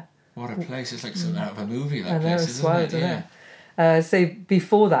lived there. What a place! It's like something out of a movie. That I know, place, it's wild, isn't it? say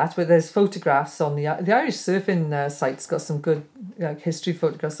before that, where there's photographs on the Irish surfing site's got some good history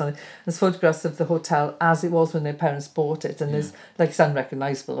photographs on it. There's photographs of the hotel as it was when their parents bought it, and there's it's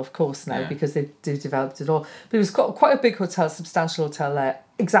unrecognisable, of course, now because they developed it all. But it was quite a big hotel, substantial hotel there,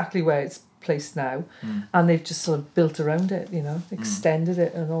 exactly where it's placed now, and they've just sort of built around it, extended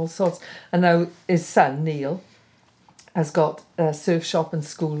it and all sorts. And now his son Neil has got a surf shop and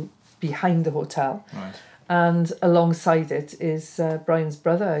school behind the hotel. Right. And alongside it is Brian's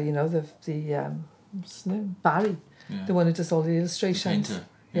brother, what's his name? Barry, the one who does all the illustrations. The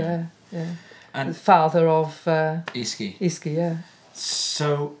painter. Yeah. And the father of Iski. Iski, yeah.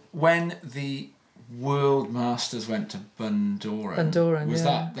 So when the World Masters went to Bundoran, was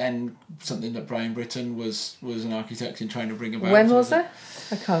that then something that Brian Britton was an architect in trying to bring about? When was it?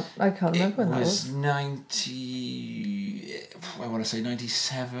 I can't remember when that was. It was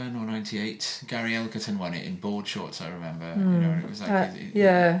 97 or 98. Gary Elkerton won it in board shorts, I remember. It was like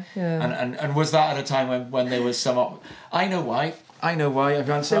And was that at a time when there was some I know why. I'm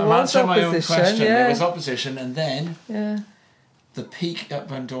answering my own question. There was opposition, and then the peak at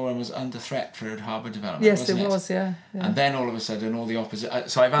Bundoran was under threat for harbour development. Yes, wasn't it was. Yeah. And then all of a sudden, all the opposition.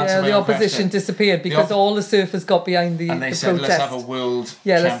 So I've answered my the own opposition question. disappeared because all the surfers got behind the and they the said, protest. let's have a world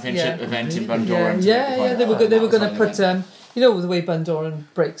championship event in Bundoran. Yeah. They were going to put the way Bundoran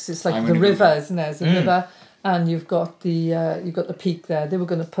breaks. It's like the river, isn't there? There's a river, and you've got the peak there. They were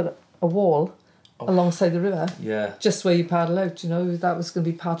going to put a wall alongside the river, just where you paddle out. That was going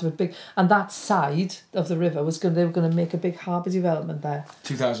to be part of a big, and that side of the river they were going to make a big harbour development there.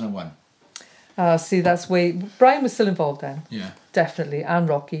 2001. See, that's way Brian was still involved then. Yeah, definitely, and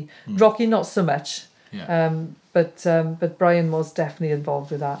Rocky. Rocky not so much. Yeah. But Brian was definitely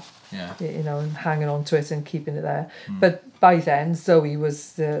involved with that. Yeah. And hanging on to it and keeping it there. But by then, Zoe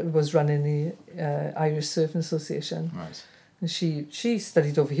was running the Irish Surfing Association. Right. And she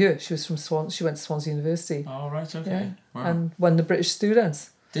studied over here. She was from She went to Swansea University. Oh, right, okay. Yeah. Wow. And won the British Students.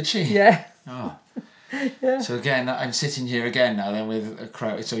 Did she? Yeah. Oh. Yeah. So again, I'm sitting here again now then with a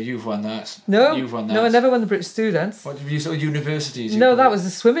crowd. So you've won that. No. You've won that. No, I never won the British Students. What did you say? Universities? No, that was a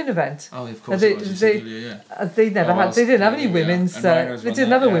swimming event. Oh, of course it was. They never had. They didn't have any women's. They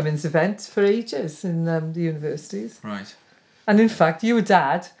didn't have a women's event for ages in the universities. Right. And in fact, your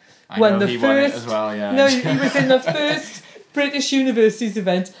dad won the first. Won it as well, yeah. No, he was in the first British Universities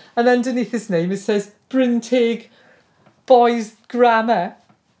event, and underneath his name it says Bryn Teg Boys Grammar.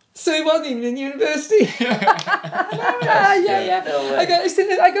 So he wasn't even in university. Yeah. I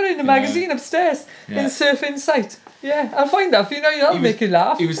got it in a magazine upstairs in Surf Insight. Yeah, I'll find out. That'll make you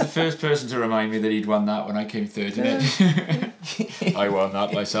laugh. He was the first person to remind me that he'd won that when I came third in it. I won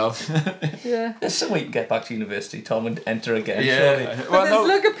that myself. Yeah. There's some way you can get back to university, Tom, and enter again. Yeah. Well,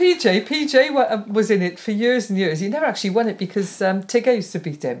 look at PJ. PJ was in it for years and years. He never actually won it because Tigger used to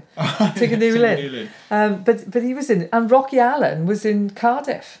beat him. Tigger Newlyn. But he was in it. And Rocky Allen was in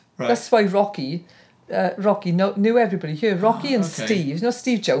Cardiff. Right. That's why Rocky knew everybody here. Rocky and Steve,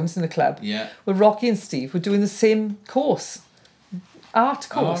 Steve Jones in the club. Yeah. Well, Rocky and Steve were doing the same course, art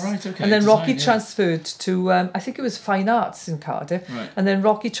course. Oh, right, okay. And then Rocky transferred to, I think it was Fine Arts in Cardiff. Right. And then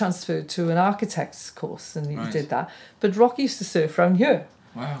Rocky transferred to an architect's course, and he did that. But Rocky used to surf around here.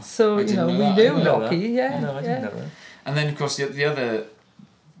 Wow. So, we knew Rocky. Yeah. No, I didn't know that. And then, of course, the other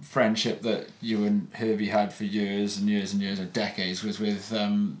friendship that you and Herbie had for years and years and years, or decades, was with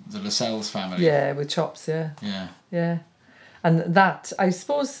the Lascelles family. Yeah, with Chops, yeah. Yeah. Yeah. And that, I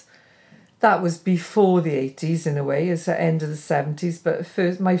suppose, that was before the 80s in a way, it's the end of the 70s, but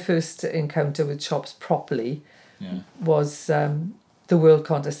my first encounter with Chops properly was the World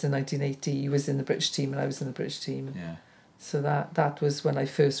Contest in 1980. He was in the British team and I was in the British team. Yeah. So that was when I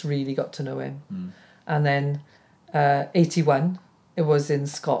first really got to know him. And then 81, it was in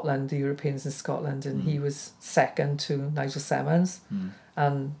Scotland, the Europeans in Scotland, and he was second to Nigel Semmons,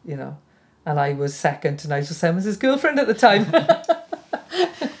 and and I was second to Nigel Semmons' girlfriend at the time.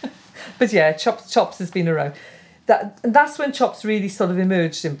 But yeah, Chops has been around. That's when Chops really sort of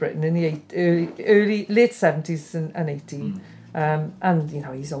emerged in Britain in the late 70s and 80s. And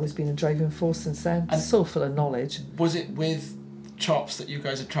he's always been a driving force since then. And so full of knowledge. Was it with Chops that you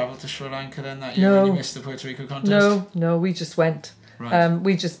guys had travelled to Sri Lanka then that year when you missed the Puerto Rico contest? No, we just went. Right.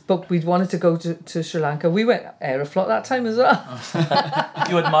 We just booked. We'd wanted to go to Sri Lanka. We went Aeroflot that time as well.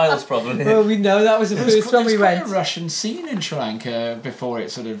 You had miles, probably. Well, we know that was the first one we went. There was quite a Russian scene in Sri Lanka before it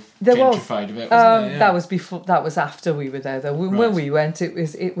sort of gentrified a bit, wasn't there? Yeah. That was before. That was after we were there, though. When we went,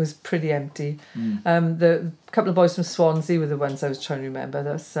 it was pretty empty. The couple of boys from Swansea were the ones I was trying to remember.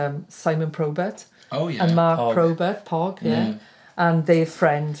 That's Simon Probert. Oh yeah. And Mark Pog. Probert, Pog. Yeah. and their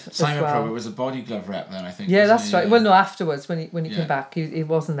friend Simon as well. Probert was a Body Glove rep then, I think. Yeah, wasn't that's he? right. Well, no, afterwards when he Yeah. came back, he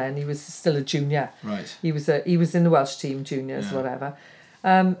wasn't then. He was still a junior. Right. He was in the Welsh team, juniors, Yeah. whatever.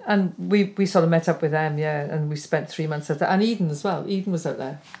 And we sort of met up with them, yeah, and we spent 3 months out there, and Eden as well. Eden was out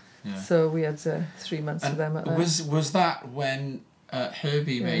there, Yeah. so we had 3 months with them out there. Was that when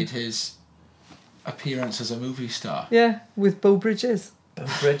Herbie made his appearance as a movie star? Yeah, with Beau Bridges. Beau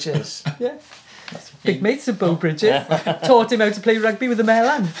Bridges. Yeah. Big mates with Beau Bridges. Taught him how to play rugby with a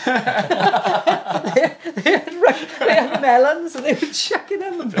melon. they had melons and they were chucking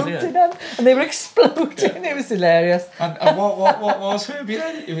them and bumping them and they were exploding. It was hilarious. And what was Herbie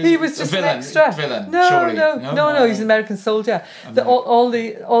then? He was just villain, an extra. Villain, No, surely. no. He's an American soldier. All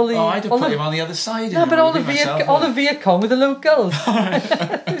the. Oh, I'd have put him on the other side. No, in but all the movie Viet Cong with the locals.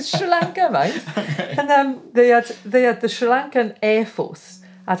 It was Sri Lanka, right? Okay. And they had the Sri Lankan Air Force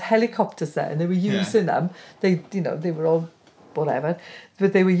had helicopters there, and they were using them. They were all whatever,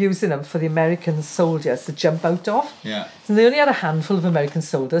 but they were using them for the American soldiers to jump out of. Yeah. And they only had a handful of American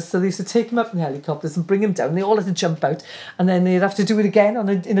soldiers, so they used to take them up in helicopters and bring them down. They all had to jump out, and then they'd have to do it again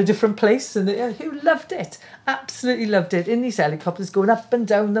in a different place. And who loved it? Absolutely loved it. In these helicopters, going up and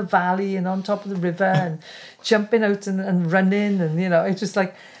down the valley and on top of the river and jumping out and running, and it was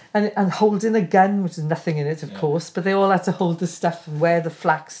like. And holding a gun, which is nothing in it, of course, but they all had to hold the stuff and wear the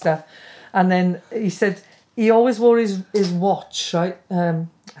flak stuff. And then he said he always wore his watch, right? I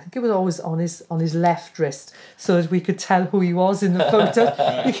think it was always on his left wrist, so that we could tell who he was in the photo.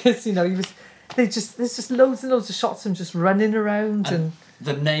 Because he was. There's just loads and loads of shots of him just running around and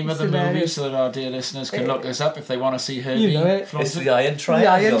the name of the movie, so that our dear listeners can look this up if they want to see Herbie. It's the Iron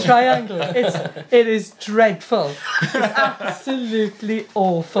Triangle. The Iron Triangle. It is dreadful. It's absolutely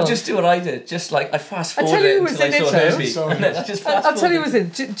awful. Just do what I did. Just like I fast forwarded it until I saw Herbie. I'll tell you who was in.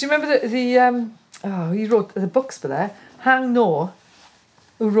 Do you remember he wrote the books for there? Hang Nor,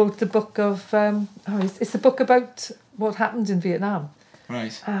 who wrote the book of it's the book about what happened in Vietnam.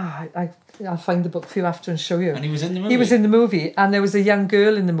 Right. I'll find the book for you after and show you. And he was in the movie? He was in the movie, and there was a young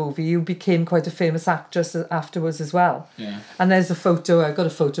girl in the movie who became quite a famous actress afterwards as well. Yeah. And there's a photo, I got a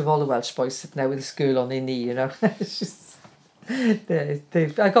photo of all the Welsh boys sitting there with this girl on their knee, It's just...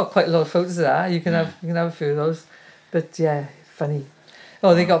 I got quite a lot of photos of that. You can have a few of those. But yeah, funny.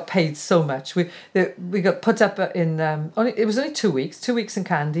 Oh, they got paid so much. We got put up in... it was only 2 weeks. 2 weeks in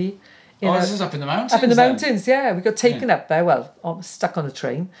Kandy. This is up in the mountains? Up in the mountains, yeah. We got taken up there. Well, stuck on a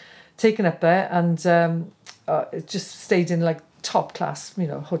train. Taken up there and just stayed in like top class,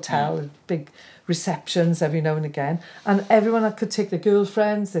 hotel, and big receptions every now and again. And everyone could take their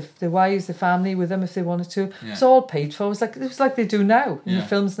girlfriends, their wives, their family with them if they wanted to. Yeah. It's all paid for. It was like they do now in the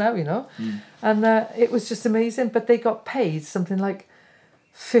films now, And it was just amazing. But they got paid something like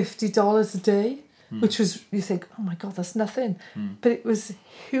 $50 a day. Which was, you think, oh my God, that's nothing. But it was a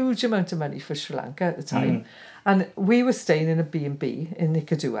huge amount of money for Sri Lanka at the time. And we were staying in a B&B in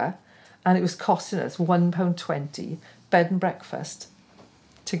Nicodua, and it was costing us £1.20 bed and breakfast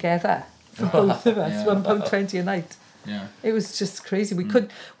together for both of us, £1.20 a night. Yeah. It was just crazy.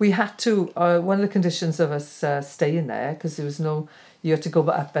 We had to, one of the conditions of us staying there, because there was no, you had to go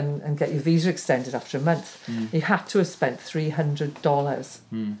up and get your visa extended after a month. You had to have spent $300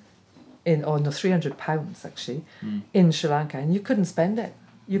 £300 actually in Sri Lanka, and you couldn't spend it.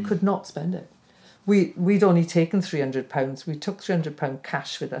 You could not spend it. We'd only taken £300. We took £300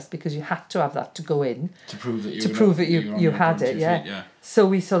 cash with us because you had to have that to go in to prove that you had it. Yeah. So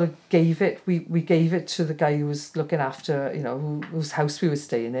we sort of gave it. We gave it to the guy who was looking after, whose house we were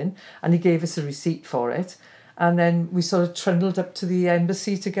staying in, and he gave us a receipt for it. And then we sort of trundled up to the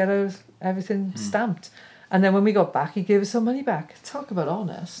embassy to get everything stamped. And then when we got back, he gave us our money back. Talk about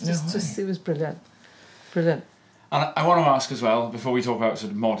honest. It was brilliant. Brilliant. And I want to ask as well, before we talk about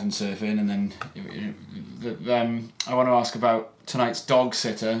sort of modern surfing, and then I want to ask about tonight's dog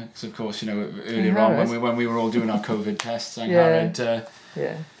sitter, because of course, earlier on when we were all doing our COVID tests, Angharad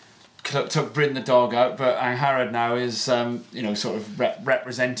took Bryn the dog out, but Angharad now is sort of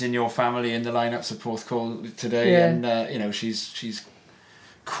representing your family in the lineups of Porthcawl today, and she's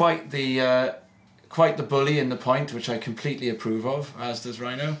quite the bully in the point, which I completely approve of, as does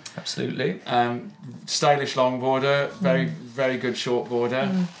Rhino. Absolutely. Stylish longboarder, very, very good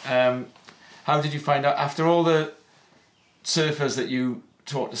shortboarder. How did you find out, after all the surfers that you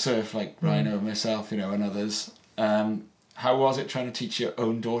taught to surf, like Rhino, myself, and others, how was it trying to teach your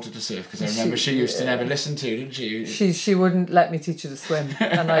own daughter to surf? Because I remember she used to never listen to you, didn't she? She wouldn't let me teach her to swim,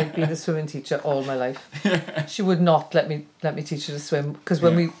 and I've been a swimming teacher all my life. She would not let me teach her to swim, because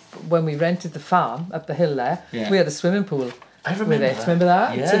when we rented the farm up the hill there, we had a swimming pool, I remember with it. that. Remember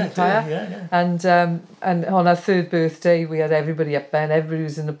that? Yeah, Tin Fire? yeah. And on our 3rd birthday, we had everybody up there, and everybody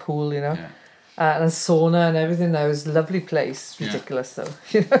was in the pool, you know. Yeah. And sauna and everything. There was a lovely place. Ridiculous, though.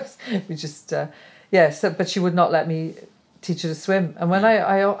 You know, we just but she would not let me teach her to swim. And when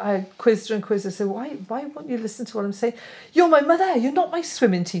I quizzed her, I said, why won't you listen to what I'm saying? You're my mother. You're not my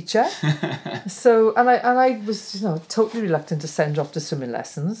swimming teacher. So I was, you know, totally reluctant to send her off to swimming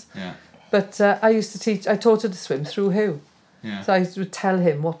lessons. Yeah. But I taught her to swim through Hugh. Yeah. So I would tell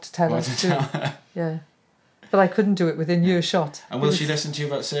him what to tell her to do. Yeah. But I couldn't do it within earshot. And will she listen to you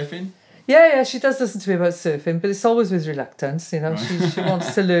about surfing? Yeah, she does listen to me about surfing, but it's always with reluctance, you know. She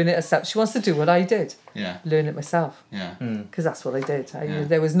wants to learn it herself. She wants to do what I did. Yeah. Learn it myself. Yeah. Because that's what I did.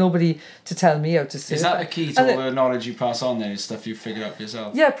 There was nobody to tell me how to surf. Is that the key to all the knowledge you pass on then, is stuff you figured out for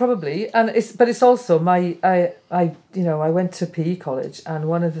yourself? Yeah, probably. And it's also I went to PE college, and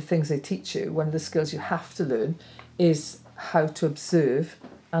one of the things they teach you, one of the skills you have to learn, is how to observe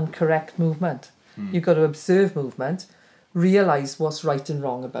and correct movement. You've got to observe movement, realise what's right and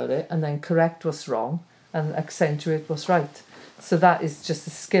wrong about it, and then correct what's wrong and accentuate what's right. So that is just a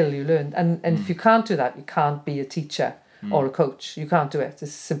skill you learn. And if you can't do that, you can't be a teacher or a coach. You can't do it. It's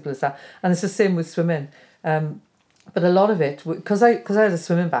as simple as that. And it's the same with swimming. But a lot of it, because I had a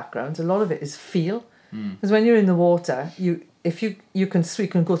swimming background, a lot of it is feel. Because when you're in the water, you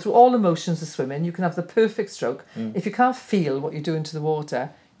can go through all the motions of swimming. You can have the perfect stroke. If you can't feel what you're doing to the water,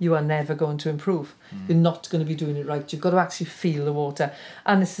 you are never going to improve. You're not going to be doing it right. You've got to actually feel the water.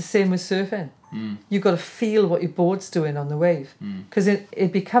 And it's the same with surfing. You've got to feel what your board's doing on the wave. Because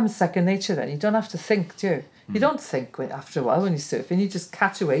it becomes second nature then. You don't have to think, do you? You don't think after a while when you're surfing. You just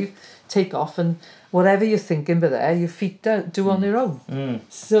catch a wave, take off, and whatever you're thinking but there, your feet do on their own.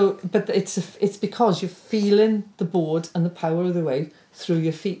 So, but it's because you're feeling the board and the power of the wave through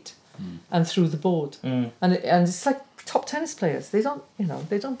your feet and through the board. And it's like top tennis players. They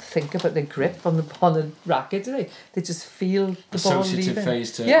don't think about their grip on the racket, do they? They just feel the ball leaving. Associative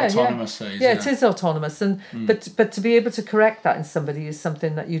phase to autonomous phase. Yeah, it is autonomous, and but to be able to correct that in somebody is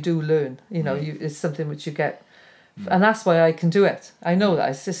something that you do learn. You know, it's something which you get, and that's why I can do it. I know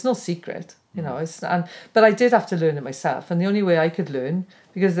that it's no secret. You know, but I did have to learn it myself, and the only way I could learn,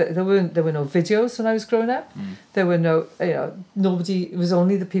 because there were no videos when I was growing up. There were no, nobody. It was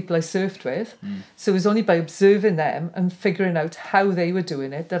only the people I surfed with. So it was only by observing them and figuring out how they were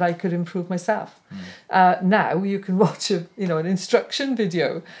doing it that I could improve myself. Now you can watch an instruction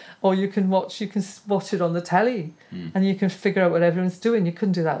video, or you can watch it on the telly, and you can figure out what everyone's doing. You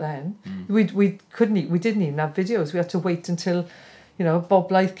couldn't do that then. We didn't even have videos. We had to wait until, Bob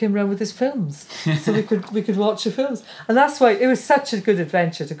Blythe came round with his films, so we could watch the films, and that's why it was such a good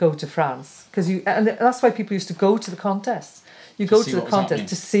adventure to go to France, and that's why people used to go to the contests. You go to the contest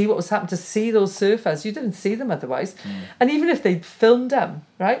to see what was happening, to see those surfers. You didn't see them otherwise, and even if they'd filmed them,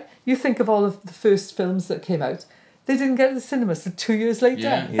 right? You think of all of the first films that came out. They didn't get to the cinemas until 2 years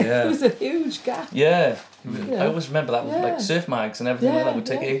later. Yeah. It was a huge gap. Yeah. I always remember that with like surf mags and everything like that would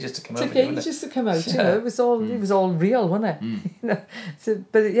take ages to come out. It took ages to come out. It was all real, wasn't it?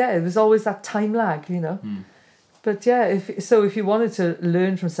 It was always that time lag. But yeah, if you wanted to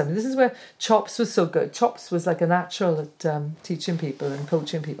learn from something, this is where Chops was so good. Chops was like a natural at teaching people and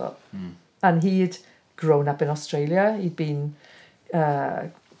coaching people, and he had grown up in Australia. He'd been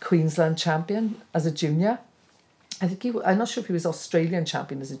Queensland champion as a junior. I think I'm not sure if he was Australian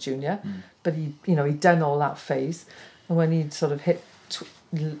champion as a junior, but he'd done all that phase, and when he'd sort of hit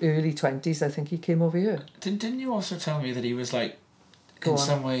early 20s, I think he came over here. Didn't you also tell me that he was like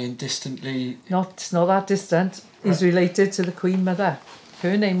some way indistantly? Not that distant. He's related to the Queen Mother.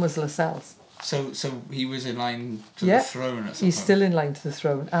 Her name was Lascelles. So he was in line to the throne at some He's point. still in line to the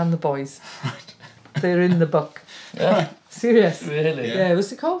throne, and the boys. They're in the book. Yeah. Serious. Really? Yeah.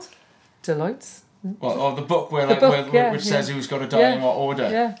 What's it called? Deloitte's. Well, the book which says who's got to die in what order.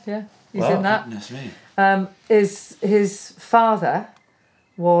 Yeah. He's in that. Goodness me. His father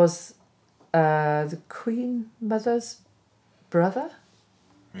was the Queen Mother's brother.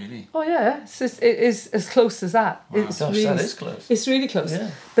 Really? Oh yeah, so it is as close as that. Wow. That is close. It's really close.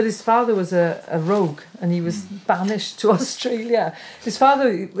 Yeah. But his father was a rogue, and he was banished to Australia. His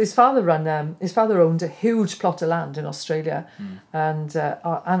father owned a huge plot of land in Australia, and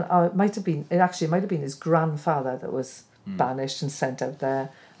it might have been his grandfather that was banished and sent out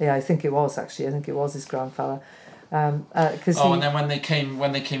there. Yeah, I think it was his grandfather. Because and then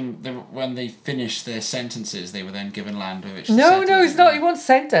when they finished their sentences, they were then given land with which to No, settle, he's not. He wasn't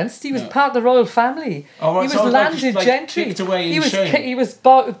sentenced. He was part of the royal family. Oh, right, he was so landed like gentry. kicked away in he was shame. he was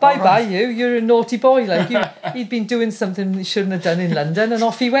bye you. You're a naughty boy. Like he'd been doing something he shouldn't have done in London, and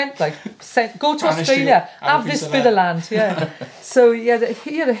off he went. Like go to Australia, have this bit of land. Yeah. So he had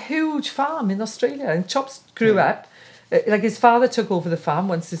a huge farm in Australia, and Chops grew up. Like his father took over the farm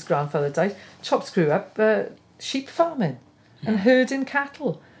once his grandfather died. Chops grew up sheep farming and herding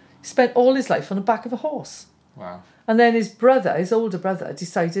cattle. He spent all his life on the back of a horse. Wow. And then his older brother,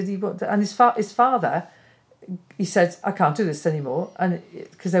 decided he wanted, and his father, he said, I can't do this anymore, and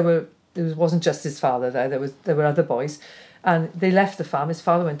because it wasn't just his father there were other boys, and they left the farm. His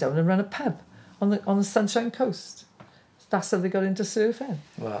father went down and ran a pub on the Sunshine Coast. That's how they got into surfing.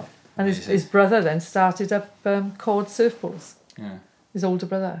 Wow. And his brother then started up cord surfboards. Yeah. His older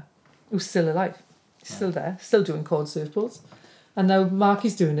brother, who's still alive. He's still there, still doing cord surfboards. And now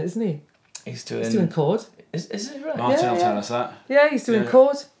Marky's doing it, isn't he? He's doing cord. Is it right? Martin will tell us that. Yeah, he's doing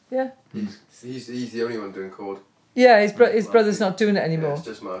cord. Yeah. He's the only one doing cord. Yeah, his brother's not doing it anymore. Yeah, it's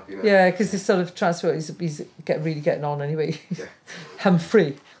just Marky now. Yeah, because his sort of transfer, he's really getting on anyway. Yeah.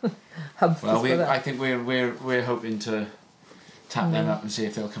 Humphrey. Well, I think we're hoping to tap them up and see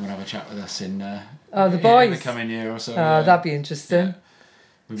if they'll come and have a chat with us in the in boys. the coming year or so. Oh, that'd be interesting.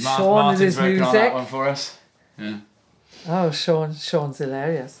 Yeah. Sean Martin's with his working on music. that one for us. Yeah. Oh, Sean's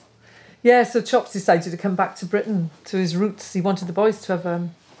hilarious. Yeah, so Chops decided to come back to Britain, to his roots. He wanted the boys to have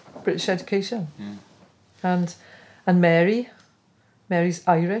British education. Yeah. And Mary's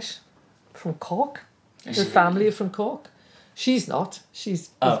Irish, from Cork. Her family are from Cork. She's not.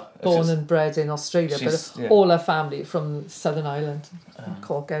 She's born and bred in Australia, but all her family are from Southern Ireland,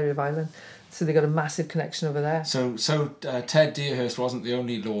 Cork area of Ireland. So they got a massive connection over there. So Ted Deerhurst wasn't the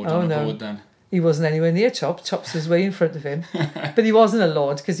only lord on the board then. He wasn't anywhere near Chops. Chops was way in front of him, but he wasn't a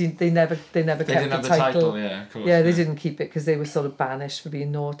lord because they never kept the title. Yeah, of course. Yeah, they didn't keep it because they were sort of banished for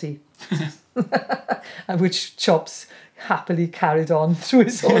being naughty, and which Chops happily carried on through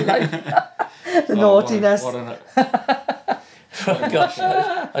his whole life. The naughtiness. Oh, gosh,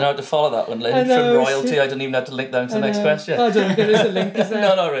 I know how to follow that one, Lynn. From royalty, I don't even have to link down to the next question. I don't think there is a link, is there?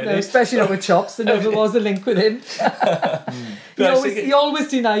 No, not really. No, especially not with Chops. There never was a link with him. He always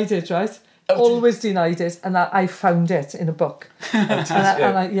denied it, right? Always denied it, and I found it in a book.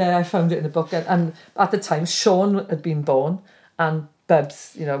 I found it in a book, and at the time Sean had been born, and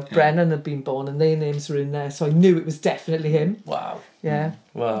Bubs, Brennan had been born, and their names were in there, so I knew it was definitely him. Wow. Yeah.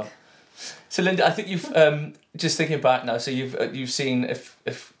 Wow. So Linda, I think you've just thinking back now. So you've seen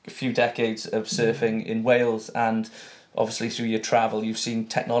a few decades of surfing in Wales, and obviously through your travel, you've seen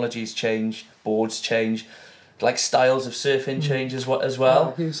technologies change, boards change, like styles of surfing change as well.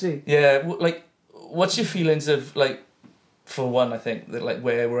 Oh, hugely. Yeah, like what's your feelings of like, for one, I think that like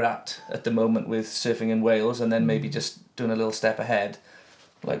where we're at the moment with surfing in Wales, and then maybe just doing a little step ahead,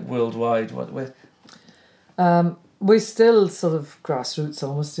 like worldwide. We're still sort of grassroots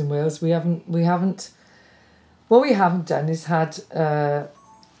almost in Wales. We haven't. What we haven't done is had a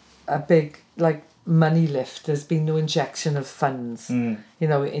big like money lift. There's been no injection of funds,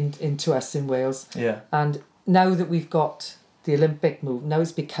 into us in Wales. Yeah. And now that we've got the Olympic move, now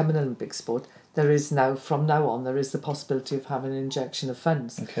it's become an Olympic sport. From now on, there is the possibility of having an injection of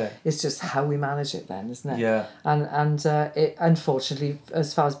funds. Okay. It's just how we manage it then, isn't it? Yeah. And it, unfortunately,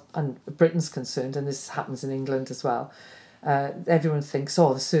 as far as Britain's concerned, and this happens in England as well, everyone thinks, the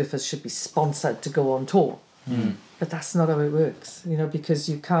surfers should be sponsored to go on tour. Mm. But that's not how it works, because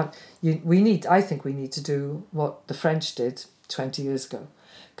you can't. I think we need to do what the French did 20 years ago,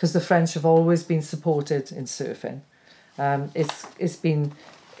 because the French have always been supported in surfing.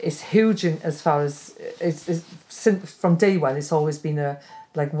 It's huge as far as from day one. It's always been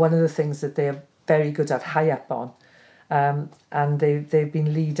one of the things that they are very good at, high up on, and they've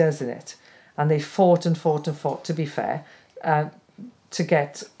been leaders in it, and they fought and fought and fought. To be fair, to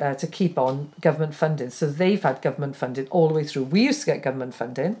get to keep on government funding. So they've had government funding all the way through. We used to get government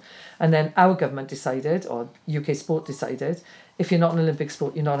funding, and then our government decided, or UK Sport decided, if you're not an Olympic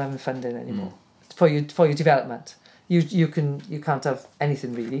sport, you're not having funding anymore for your development. You can't have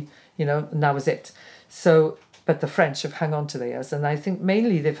anything really, and that was it. So, but the French have hung on to theirs, and I think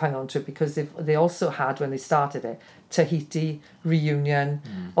mainly they've hung on to it because they also had, when they started it, Tahiti, Reunion,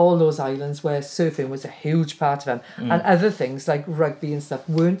 all those islands where surfing was a huge part of them, and other things like rugby and stuff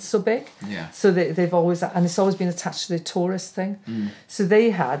weren't so big. Yeah. So they've always, and it's always been attached to the tourist thing. So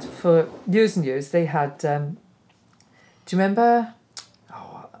they had, for years and years, they had. Do you remember?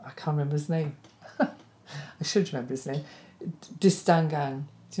 Oh, I can't remember his name. I should remember his name. Distangang.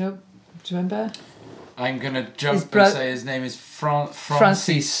 Do you remember? I'm going to jump bro- and say his name is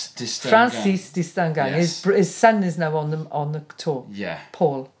Francis Distangan. Francis Distangan. Yes. His son is now on the tour. Yeah,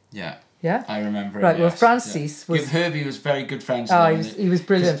 Paul. yeah. Yeah? I remember Right, him, well, yes. Francis was... Herbie was very good friends with Oh, him, he was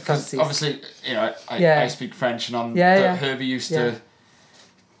brilliant, 'cause Francis. obviously, you know, Yeah. I speak French, and Yeah. Herbie used Yeah. to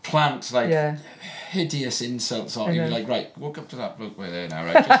plant, like, Yeah. hideous insults on. I He'd be know. like, right, walk up to that bloke way there now,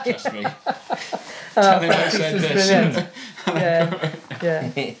 right, just trust me. Oh, Tell him I Francis said was this. brilliant. Yeah.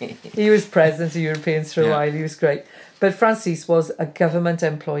 He was president of Europeans for a Yeah. while. He was great. But Francis was a government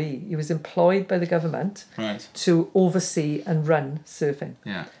employee. He was employed by the government Right, to oversee and run surfing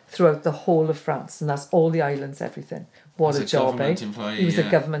yeah. throughout the whole of France, and that's all the islands, everything. What As a a job, eh? government employee, He was yeah.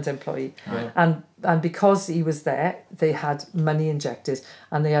 a government employee. Right. And because he was there, they had money injected,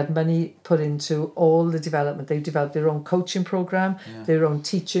 and they had money put into all the development. They developed their own coaching program, their own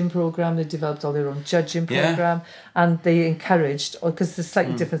teaching program. They developed all their own judging Yeah. program, and they encouraged, because it's a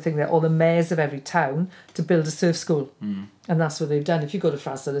slightly different thing there, all the mayors of every town to build a surf school. And that's what they've done. If you go to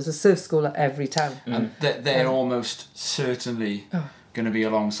France, there's a surf school at every town. And they're almost certainly going to be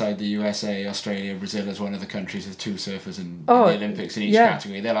alongside the USA, Australia, Brazil as one of the countries with 2 surfers in the Olympics in each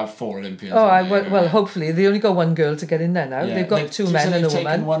category. They'll have 4 Olympians. Well, hopefully. They only got one girl to get in there now. Yeah. They've got 2 men and a They've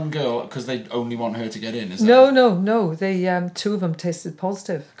taken woman. one girl because they only want her to get in. Is that No. They 2 of them tested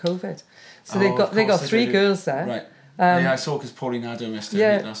positive COVID, so they got 3 girls there. Right. Yeah, I saw because Pauline Addo missed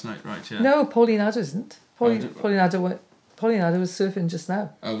it last night. Right. Yeah. No, Pauline Addo isn't. Pauline Addo was surfing just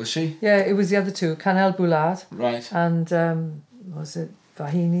now. Oh, was she? Yeah, it was the other 2, Canel Boulard Right. and was it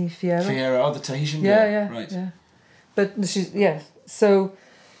Vahini Fierro? Fiera, the Tahitian Yeah, girl. yeah, Right. yeah. But she's So,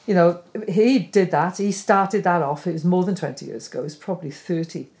 you know, he did that. He started that off. It was more than 20 years ago. It was probably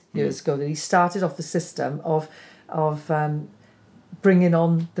 30 years ago that he started off the system of bringing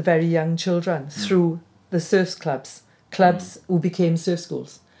on the very young children through the surf clubs who became surf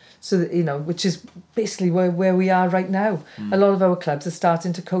schools. So that, you know, which is basically where we are right now. A lot of our clubs are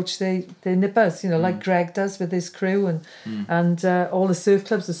starting to coach their nippers, you know, like Greg does with his crew, and all the surf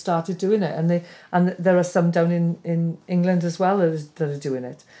clubs have started doing it, and there are some down in England as well that are doing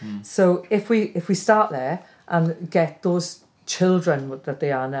it. So if we start there and get those children that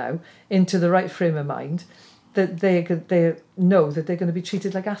they are now into the right frame of mind, that they know that they're going to be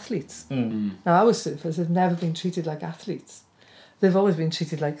treated like athletes. Now our surfers have never been treated like athletes. They've always been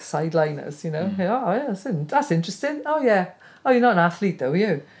treated like sideliners, you know. Oh, yeah, that's interesting. Oh yeah. Oh, you're not an athlete though, are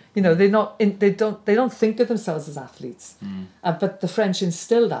you? You know, they're not. They don't think of themselves as athletes. But the French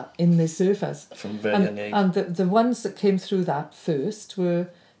instilled that in their surfers From very young age. And the ones that came through that first were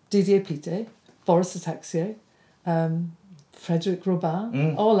Didier Pite, Boris Ataxier, Frederic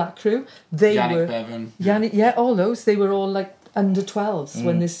Robin, all that crew. They Yannick were Bevan. Yannick, all those. They were all like under 12s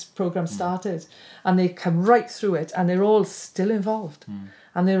when this program started, and they come right through it, and they're all still involved,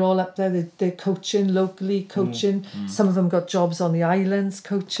 and they're all up there. They're coaching locally, coaching. Some of them got jobs on the islands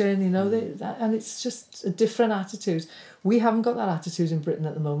coaching. You know, and it's just a different attitude. We haven't got that attitude in Britain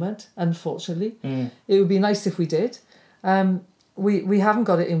at the moment, unfortunately. It would be nice if we did. We haven't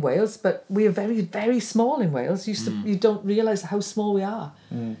got it in Wales, but we are very, very small in Wales. You don't realise how small we are.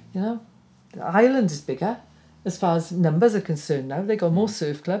 You know, Ireland is bigger as far as numbers are concerned now. They got more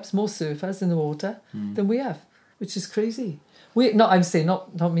surf clubs, more surfers in the water than we have, which is crazy. I'm saying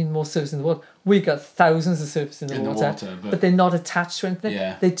not mean more surfers in the water. We got thousands of surfers in the water, but they're not attached to anything.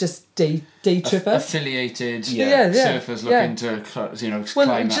 Yeah. They're just day trippers. Affiliated surfers looking to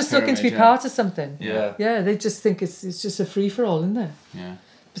climb that just looking to be pyramid, part of something. Yeah. They just think it's just a free for all, isn't it? Yeah.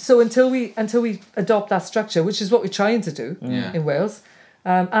 So until we adopt that structure, which is what we're trying to do in Wales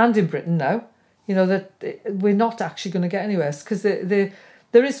and in Britain now, you know, that we're not actually going to get anywhere, because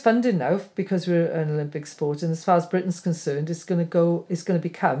there is funding now because we're an Olympic sport, and as far as Britain's concerned, it's going to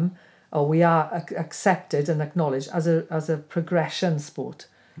become, or we are accepted and acknowledged as a progression sport.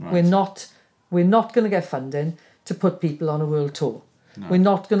 Right. We're not going to get funding to put people on a world tour. No. We're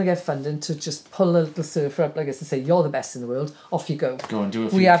not going to get funding to just pull a little surfer up like us and say, you're the best in the world, off you go. Go and do a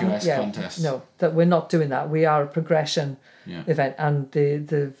few QS contests. No, that we're not doing that. We are a progression event, and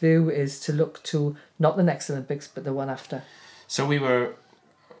the view is to look to not the next Olympics, but the one after. So we were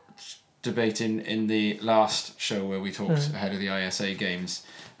debating in the last show where we talked ahead of the ISA Games,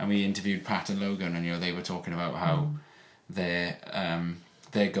 and we interviewed Pat and Logan, and they were talking about how their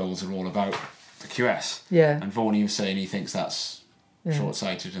goals are all about the QS. Yeah. And Vaughan was saying he thinks that's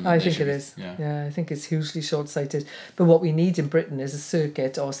short-sighted. And I think it is. Yeah, I think it's hugely short-sighted. But what we need in Britain is a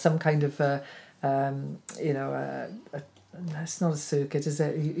circuit or some kind of it's not a circuit, is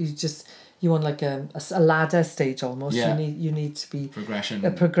it? You want like a ladder stage almost. Yeah. You need to be Progression.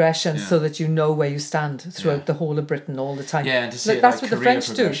 a progression Yeah. so that you know where you stand throughout Yeah. the whole of Britain all the time. Yeah, and to see it That's like what the career French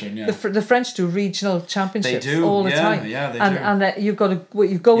do. progression, yeah. The French do regional championships They do, all the yeah, time. yeah, they and do. And you've got to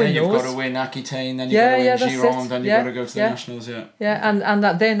you go in you've those. got to win Aquitaine, then you've Yeah, got to yeah, win that's Gironde, it. then you've Yeah, got to go to the yeah. nationals. Yeah. Yeah, and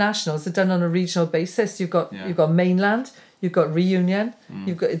that their nationals are done on a regional basis. You've got mainland, you've got Reunion,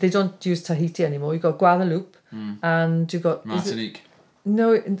 you've got they don't use Tahiti anymore. You've got Guadeloupe, and you've got Martinique.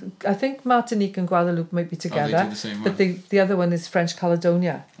 No, I think Martinique and Guadeloupe might be together. Oh, they do the same one. But the other one is French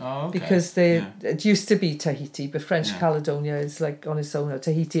Caledonia. Oh, okay. Because it used to be Tahiti, but French Caledonia is like on its own, or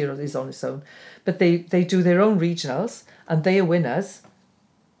Tahiti is on its own. But they do their own regionals, and they are winners.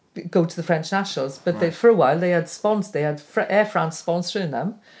 Go to the French nationals, but for a while they had Air France sponsoring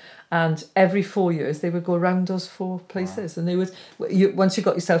them, and every 4 years they would go around those 4 places, and they would once you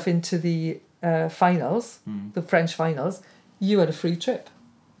got yourself into the finals, the French finals, you had a free trip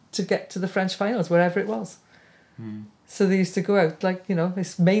to get to the French finals wherever it was. So they used to go out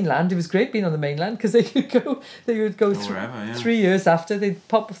this mainland. It was great being on the mainland because they would go wherever, 3 years after they'd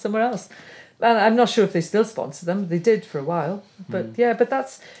pop somewhere else. And I'm not sure if they still sponsor them. They did for a while. But but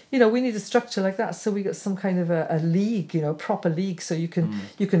that's, we need a structure like that. So we got some kind of a league, a proper league. So you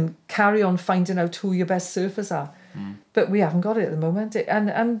can carry on finding out who your best surfers are. But we haven't got it at the moment.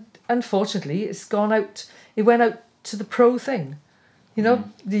 And unfortunately, it's gone out. It went out to the pro thing.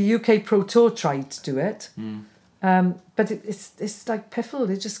 The UK Pro Tour tried to do it. But it's like piffle.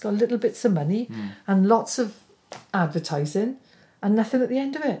 They just got little bits of money and lots of advertising and nothing at the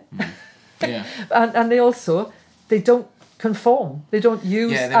end of it. Yeah. and they don't conform. They don't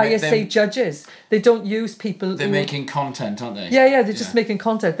use ISA judges. They don't use people. They're making content, aren't they? Yeah. They're just making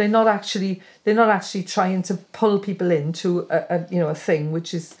content. They're not actually trying to pull people into a thing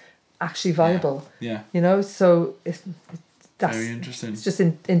which is actually viable. Yeah. So that's very interesting. It's just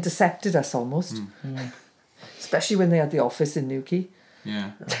intercepted us almost. Especially when they had the office in Newquay.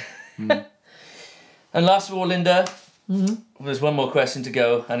 Yeah. And last of all, Linda, there's one more question to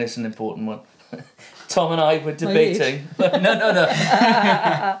go, and it's an important one. Tom and I were debating...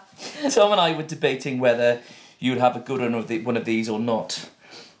 No. Tom and I were debating whether you'd have a good one of these or not.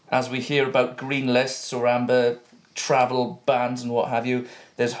 As we hear about green lists or amber travel bans and what have you,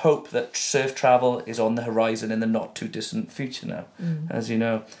 there's hope that surf travel is on the horizon in the not-too-distant future now, as you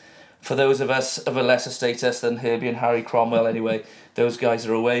know. For those of us of a lesser status than Herbie and Harry Cromwell anyway, those guys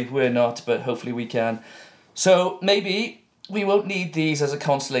are away. We're not, but hopefully we can. So maybe we won't need these as a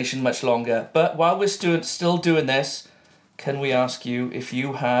consolation much longer. But while we're still doing this, can we ask you if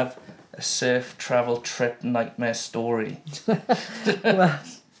you have a surf travel trip nightmare story? Well,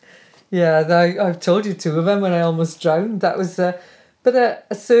 yeah, I've told you 2 of them when I almost drowned. That was, but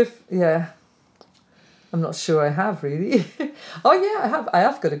a surf, I'm not sure I have really. Oh yeah, I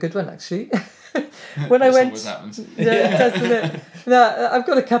have got a good one actually. When I went, happens. yeah, doesn't it? No, I've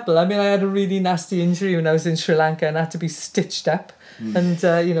got a couple. I mean, I had a really nasty injury when I was in Sri Lanka and had to be stitched up, and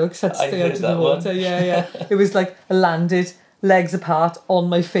because I had to stay out of the water. One. Yeah. It was like I landed, legs apart on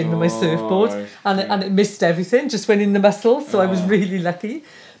my fin on my surfboard, and it missed everything. Just went in the muscles, so I was really lucky.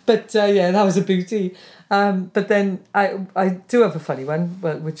 But that was a beauty. But then I do have a funny one,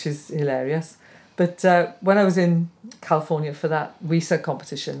 which is hilarious. But when I was in California for that WISA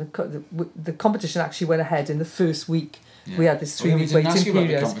competition, the competition actually went ahead in the first week. Yeah. We had this 3-week waiting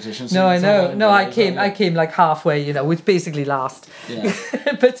period. No, I know. No, I came like halfway, which basically last. Yeah.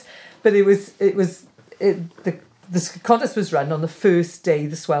 but the contest was run on the first day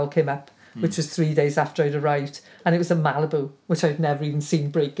the swell came up, which was 3 days after I'd arrived, and it was a Malibu, which I'd never even seen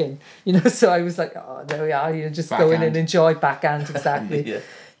break in. So I was like, oh, there we are. Just go in and enjoy backhand exactly. Yeah.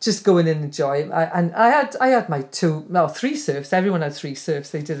 Just go in and enjoy it. I had my 3 surfs. Everyone had 3 surfs.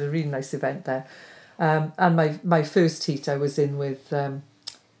 They did a really nice event there. And my first heat I was in with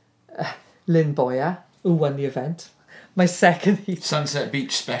Lynn Boyer, who won the event. My second heat, Sunset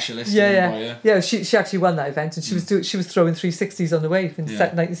Beach specialist. Lynn Boyer. Yeah. She actually won that event, and she was throwing 360s on the wave in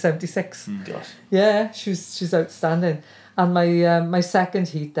 1976. Gosh. Yeah, she's outstanding. And my second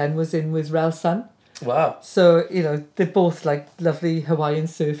heat then was in with Rel Sun. Wow. So, they're both like lovely Hawaiian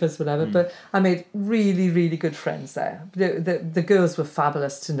surfers, whatever. But I made really, really good friends there. The girls were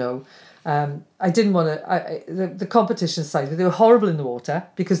fabulous to know. I didn't want to... The competition side, they were horrible in the water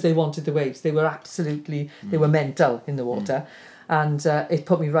because they wanted the waves. They were absolutely... They were mental in the water. And it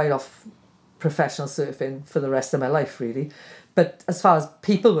put me right off professional surfing for the rest of my life, really. But as far as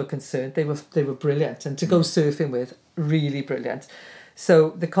people were concerned, they were brilliant. And to go surfing with, really brilliant.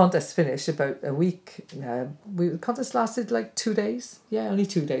 So the contest finished about a week. The contest lasted like 2 days. Yeah, only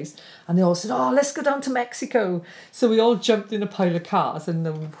 2 days. And they all said, oh, let's go down to Mexico. So we all jumped in a pile of cars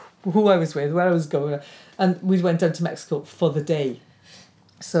and who I was with, where I was going. And we went down to Mexico for the day.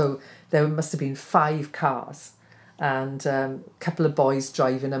 So there must have been 5 cars and a couple of boys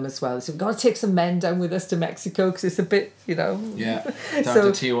driving them as well. So we've got to take some men down with us to Mexico because it's a bit, Yeah, down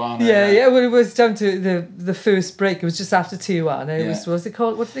so, to Tijuana. Yeah. Well, it was down to the first break. It was just after Tijuana. It was, what's it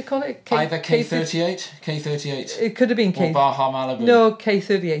called? What did they call it? Either K38? K38. It could have been Or Baja Malibu. No,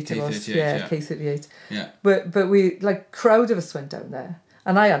 K38 it was. K38, Yeah, yeah. K38. Yeah. But we, like, crowd of us went down there.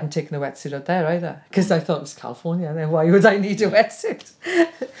 And I hadn't taken a wetsuit out there either because I thought it was California. And then why would I need a wetsuit?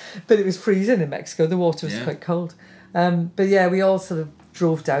 But it was freezing in Mexico. The water was quite cold. But yeah, we all sort of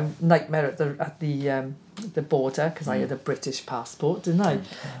drove down. Nightmare at the border because I had a British passport, didn't I?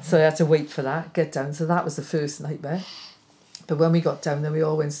 So I had to wait for that, get down. So that was the first nightmare. But when we got down there, we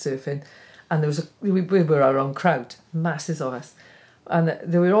all went surfing, and we were our own crowd, masses of us, and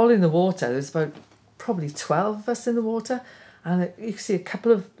they were all in the water. There was about probably 12 of us in the water. And you see a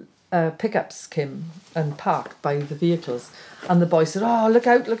couple of pickups came and parked by the vehicles, and the boy said, "Oh, look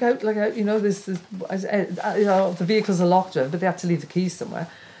out! There's the vehicles are locked, but they had to leave the keys somewhere."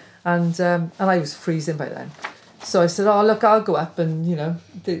 And I was freezing by then, so I said, "Oh, look, I'll go up," and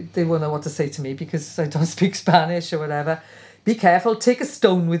they won't know what to say to me because I don't speak Spanish or whatever. Be careful, take a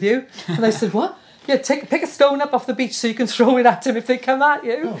stone with you. And I said, "What?" Yeah, pick a stone up off the beach so you can throw it at them if they come at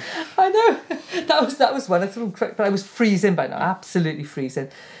you. Oh. I know. That was one. I threw them, but I was freezing by now, absolutely freezing.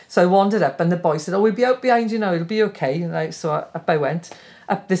 So I wandered up, and the boy said, "Oh, we'll be out behind you now. It'll be okay." And so up I went,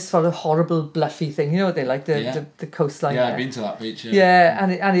 up this sort of horrible bluffy thing. You know what they like, the coastline. Yeah, there. I've been to that beach. Yeah,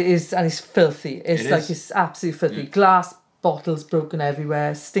 and it's filthy. It's absolutely filthy. Yeah. Glass bottles broken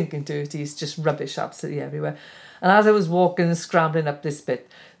everywhere, stinking dirty. It's just rubbish absolutely everywhere. And as I was walking and scrambling up this bit,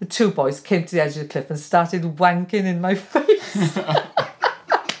 the 2 boys came to the edge of the cliff and started wanking in my face.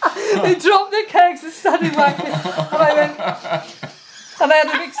 They dropped their kegs and started wanking. And I went, and I had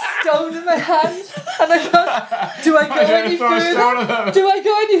a big stone in my hand. And I thought, do I go any further? Do I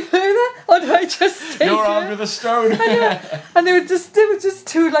go any further? Or do I just stay You're armed with a stone. And they were just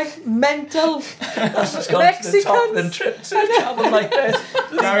 2 like mental Mexicans. Like this.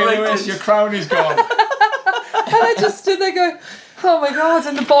 Gary Lewis, your crown is gone. And I just stood there going, oh my God.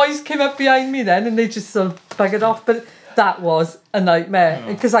 And the boys came up behind me then and they just sort of buggered off. But that was a nightmare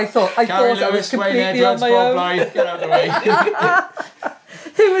because I thought I was completely on my own. Blythe, get out of the way.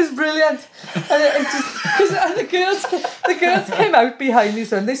 It was brilliant. And the girls came out behind me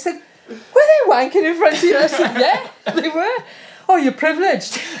and they said, were they wanking in front of you? I said, yeah, they were. Oh, you're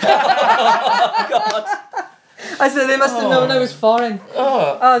privileged. Oh, God. I said they must have known I was foreign.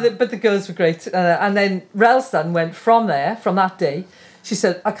 But the girls were great. And then Relson went from that day. She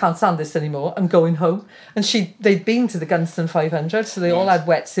said, I can't stand this anymore. I'm going home. And they'd been to the Gunston 500, so they all had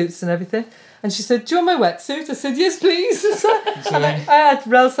wetsuits and everything. And she said, do you want my wetsuit? I said, yes, please. And I had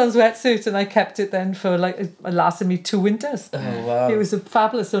Relson's wetsuit and I kept it then for it lasted me 2 winters. Oh, wow. It was a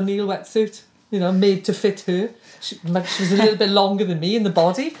fabulous O'Neill wetsuit, made to fit her. She was a little bit longer than me in the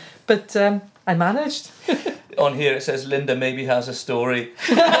body, but I managed. On here it says Linda maybe has a story.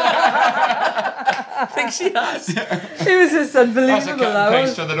 I think she has. It was just unbelievable. That's a cut and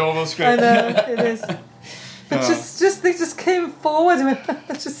paste for the normal script. I know, it is. But they just came forward and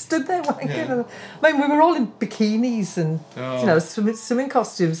I just stood there wanking. Yeah. I mean, we were all in bikinis and swimming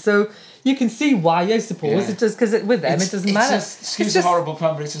costumes, so you can see why, I suppose. Yeah. It does, because with them it doesn't matter. Excuse the horrible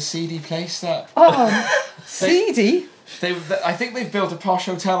pun, but it's a seedy place. Seedy? I think they've built a posh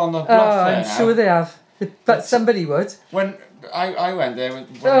hotel on the bluff there now. Sure they have. But somebody would. When I went there, when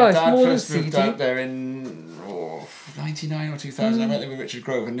my dad first moved out there in 99 or 2000, I went there with Richard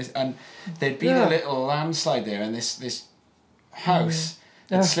Grove, and there'd been a little landslide there, and this house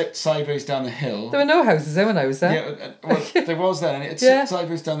had slipped sideways down the hill. There were no houses there when I was there. Yeah, well, there was then, and it had slipped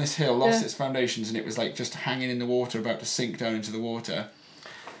sideways down this hill, lost its foundations, and it was like just hanging in the water, about to sink down into the water.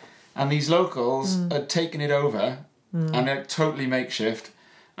 And these locals had taken it over, and they're totally makeshift,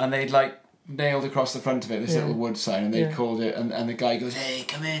 and they'd nailed across the front of it this little wood sign, and they called it, and the guy goes, hey,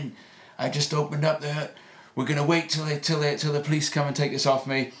 come in, I just opened up there, we're going to wait till the police come and take this off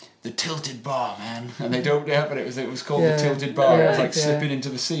me, the Tilted Bar, man. And they'd opened it up, and it was called the Tilted Bar. It was like slipping into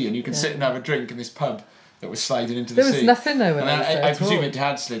the sea, and you could sit and have a drink in this pub that was sliding into the sea. There was nothing there when I presume it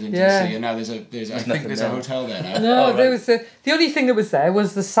had slid into the sea, and now there's a hotel there now. No, there was the only thing that was there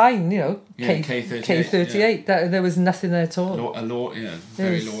was the sign, K38. K38. There was nothing there at all.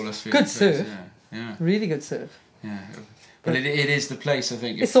 Very lawless. Good surf. Yeah, really good surf. Yeah, but it is the place, I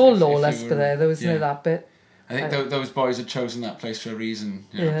think. It's all lawless for there, though, isn't it, that bit? I think those boys had chosen that place for a reason.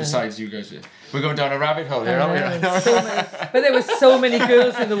 Besides you guys, we're going down a rabbit hole here, aren't we? But there were so many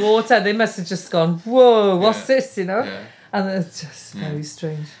girls in the water. They must have just gone, "Whoa, what's this?" Yeah. And it's just very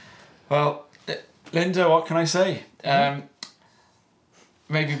strange. Well, Linda, what can I say?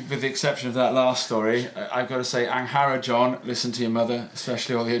 Maybe with the exception of that last story, I've got to say, Angharad John, listen to your mother,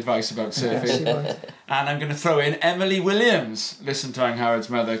 especially all the advice about surfing. And I'm going to throw in Emily Williams, listen to Angharad's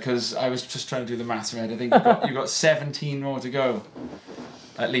mother, because I was just trying to do the maths in my head. I think you've got 17 more to go,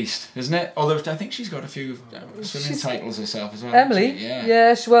 at least, isn't it? Although I think she's got a few swimming titles herself as well. Emily?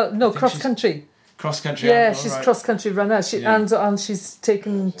 Yeah. Cross country. Cross country. Yeah, she's cross country runner. And she's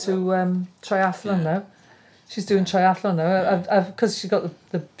taken to triathlon now. She's doing triathlon now. Because she got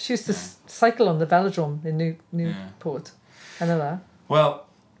she used to cycle on the velodrome in Newport. I know that. Well,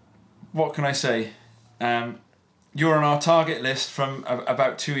 what can I say? You're on our target list from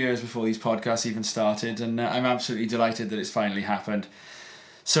about 2 years before these podcasts even started, and I'm absolutely delighted that it's finally happened.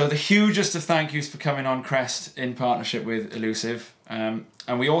 So the hugest of thank yous for coming on Crest in partnership with Elusive, and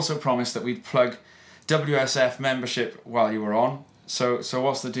we also promised that we'd plug WSF membership while you were on. So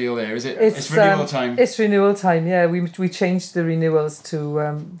what's the deal there? Is it's renewal time? It's renewal time. Yeah, we changed the renewals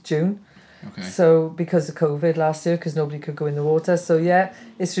to June. Okay. So because of COVID last year, because nobody could go in the water. So yeah,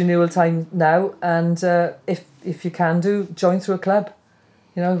 it's renewal time now, and if you can join through a club,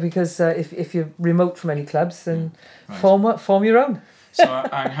 because if you're remote from any clubs, then form your own. So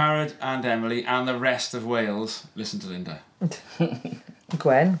Angharad and Emily and the rest of Wales listen to Linda.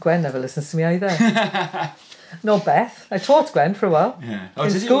 Gwen never listens to me either. No, Beth. I taught Gwen for a while. Yeah.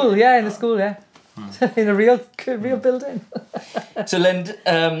 In school, in the school, yeah. Oh. In a real building. So, Lind,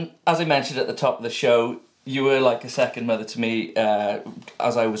 as I mentioned at the top of the show, you were like a second mother to me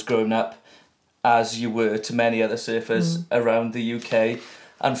as I was growing up, as you were to many other surfers around the UK.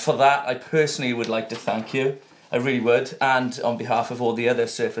 And for that, I personally would like to thank you. I really would. And on behalf of all the other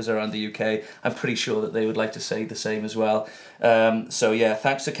surfers around the UK, I'm pretty sure that they would like to say the same as well. So, yeah,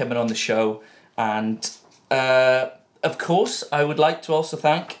 thanks for coming on the show. And, of course, I would like to also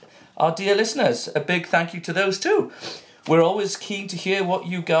thank our dear listeners. A big thank you to those too. We're always keen to hear what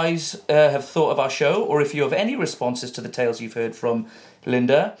you guys have thought of our show, or if you have any responses to the tales you've heard from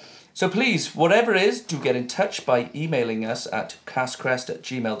Linda. So please, whatever it is, do get in touch by emailing us at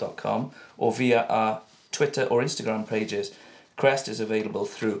castcrest@gmail.com or via our Twitter or Instagram pages. Crest is available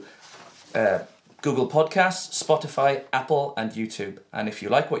through Google Podcasts, Spotify, Apple and YouTube. And if you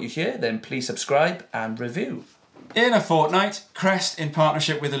like what you hear, then please subscribe and review. In a fortnight, Crest, in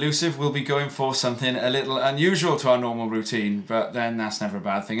partnership with Elusive, will be going for something a little unusual to our normal routine, but then that's never a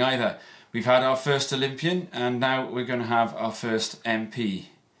bad thing either. We've had our first Olympian, and now we're going to have our first MP.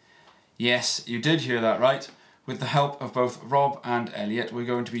 Yes, you did hear that right. With the help of both Rob and Elliot, we're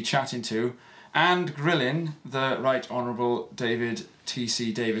going to be chatting to and grilling the Right Honourable David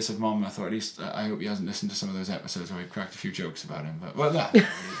T.C. Davis of Monmouth, or at least I hope he hasn't listened to some of those episodes where we've cracked a few jokes about him. But well, that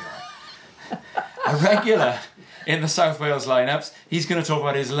a regular in the South Wales lineups. He's going to talk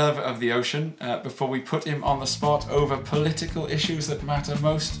about his love of the ocean before we put him on the spot over political issues that matter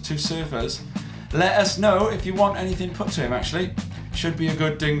most to surfers. Let us know if you want anything put to him, actually. Should be a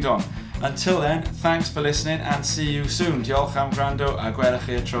good ding-dong. Until then, thanks for listening and see you soon. Diolch am gwrando a gwelwch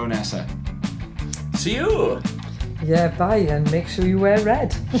chi tro nesa. See you! Yeah, bye, and make sure you wear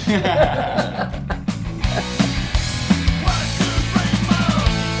red.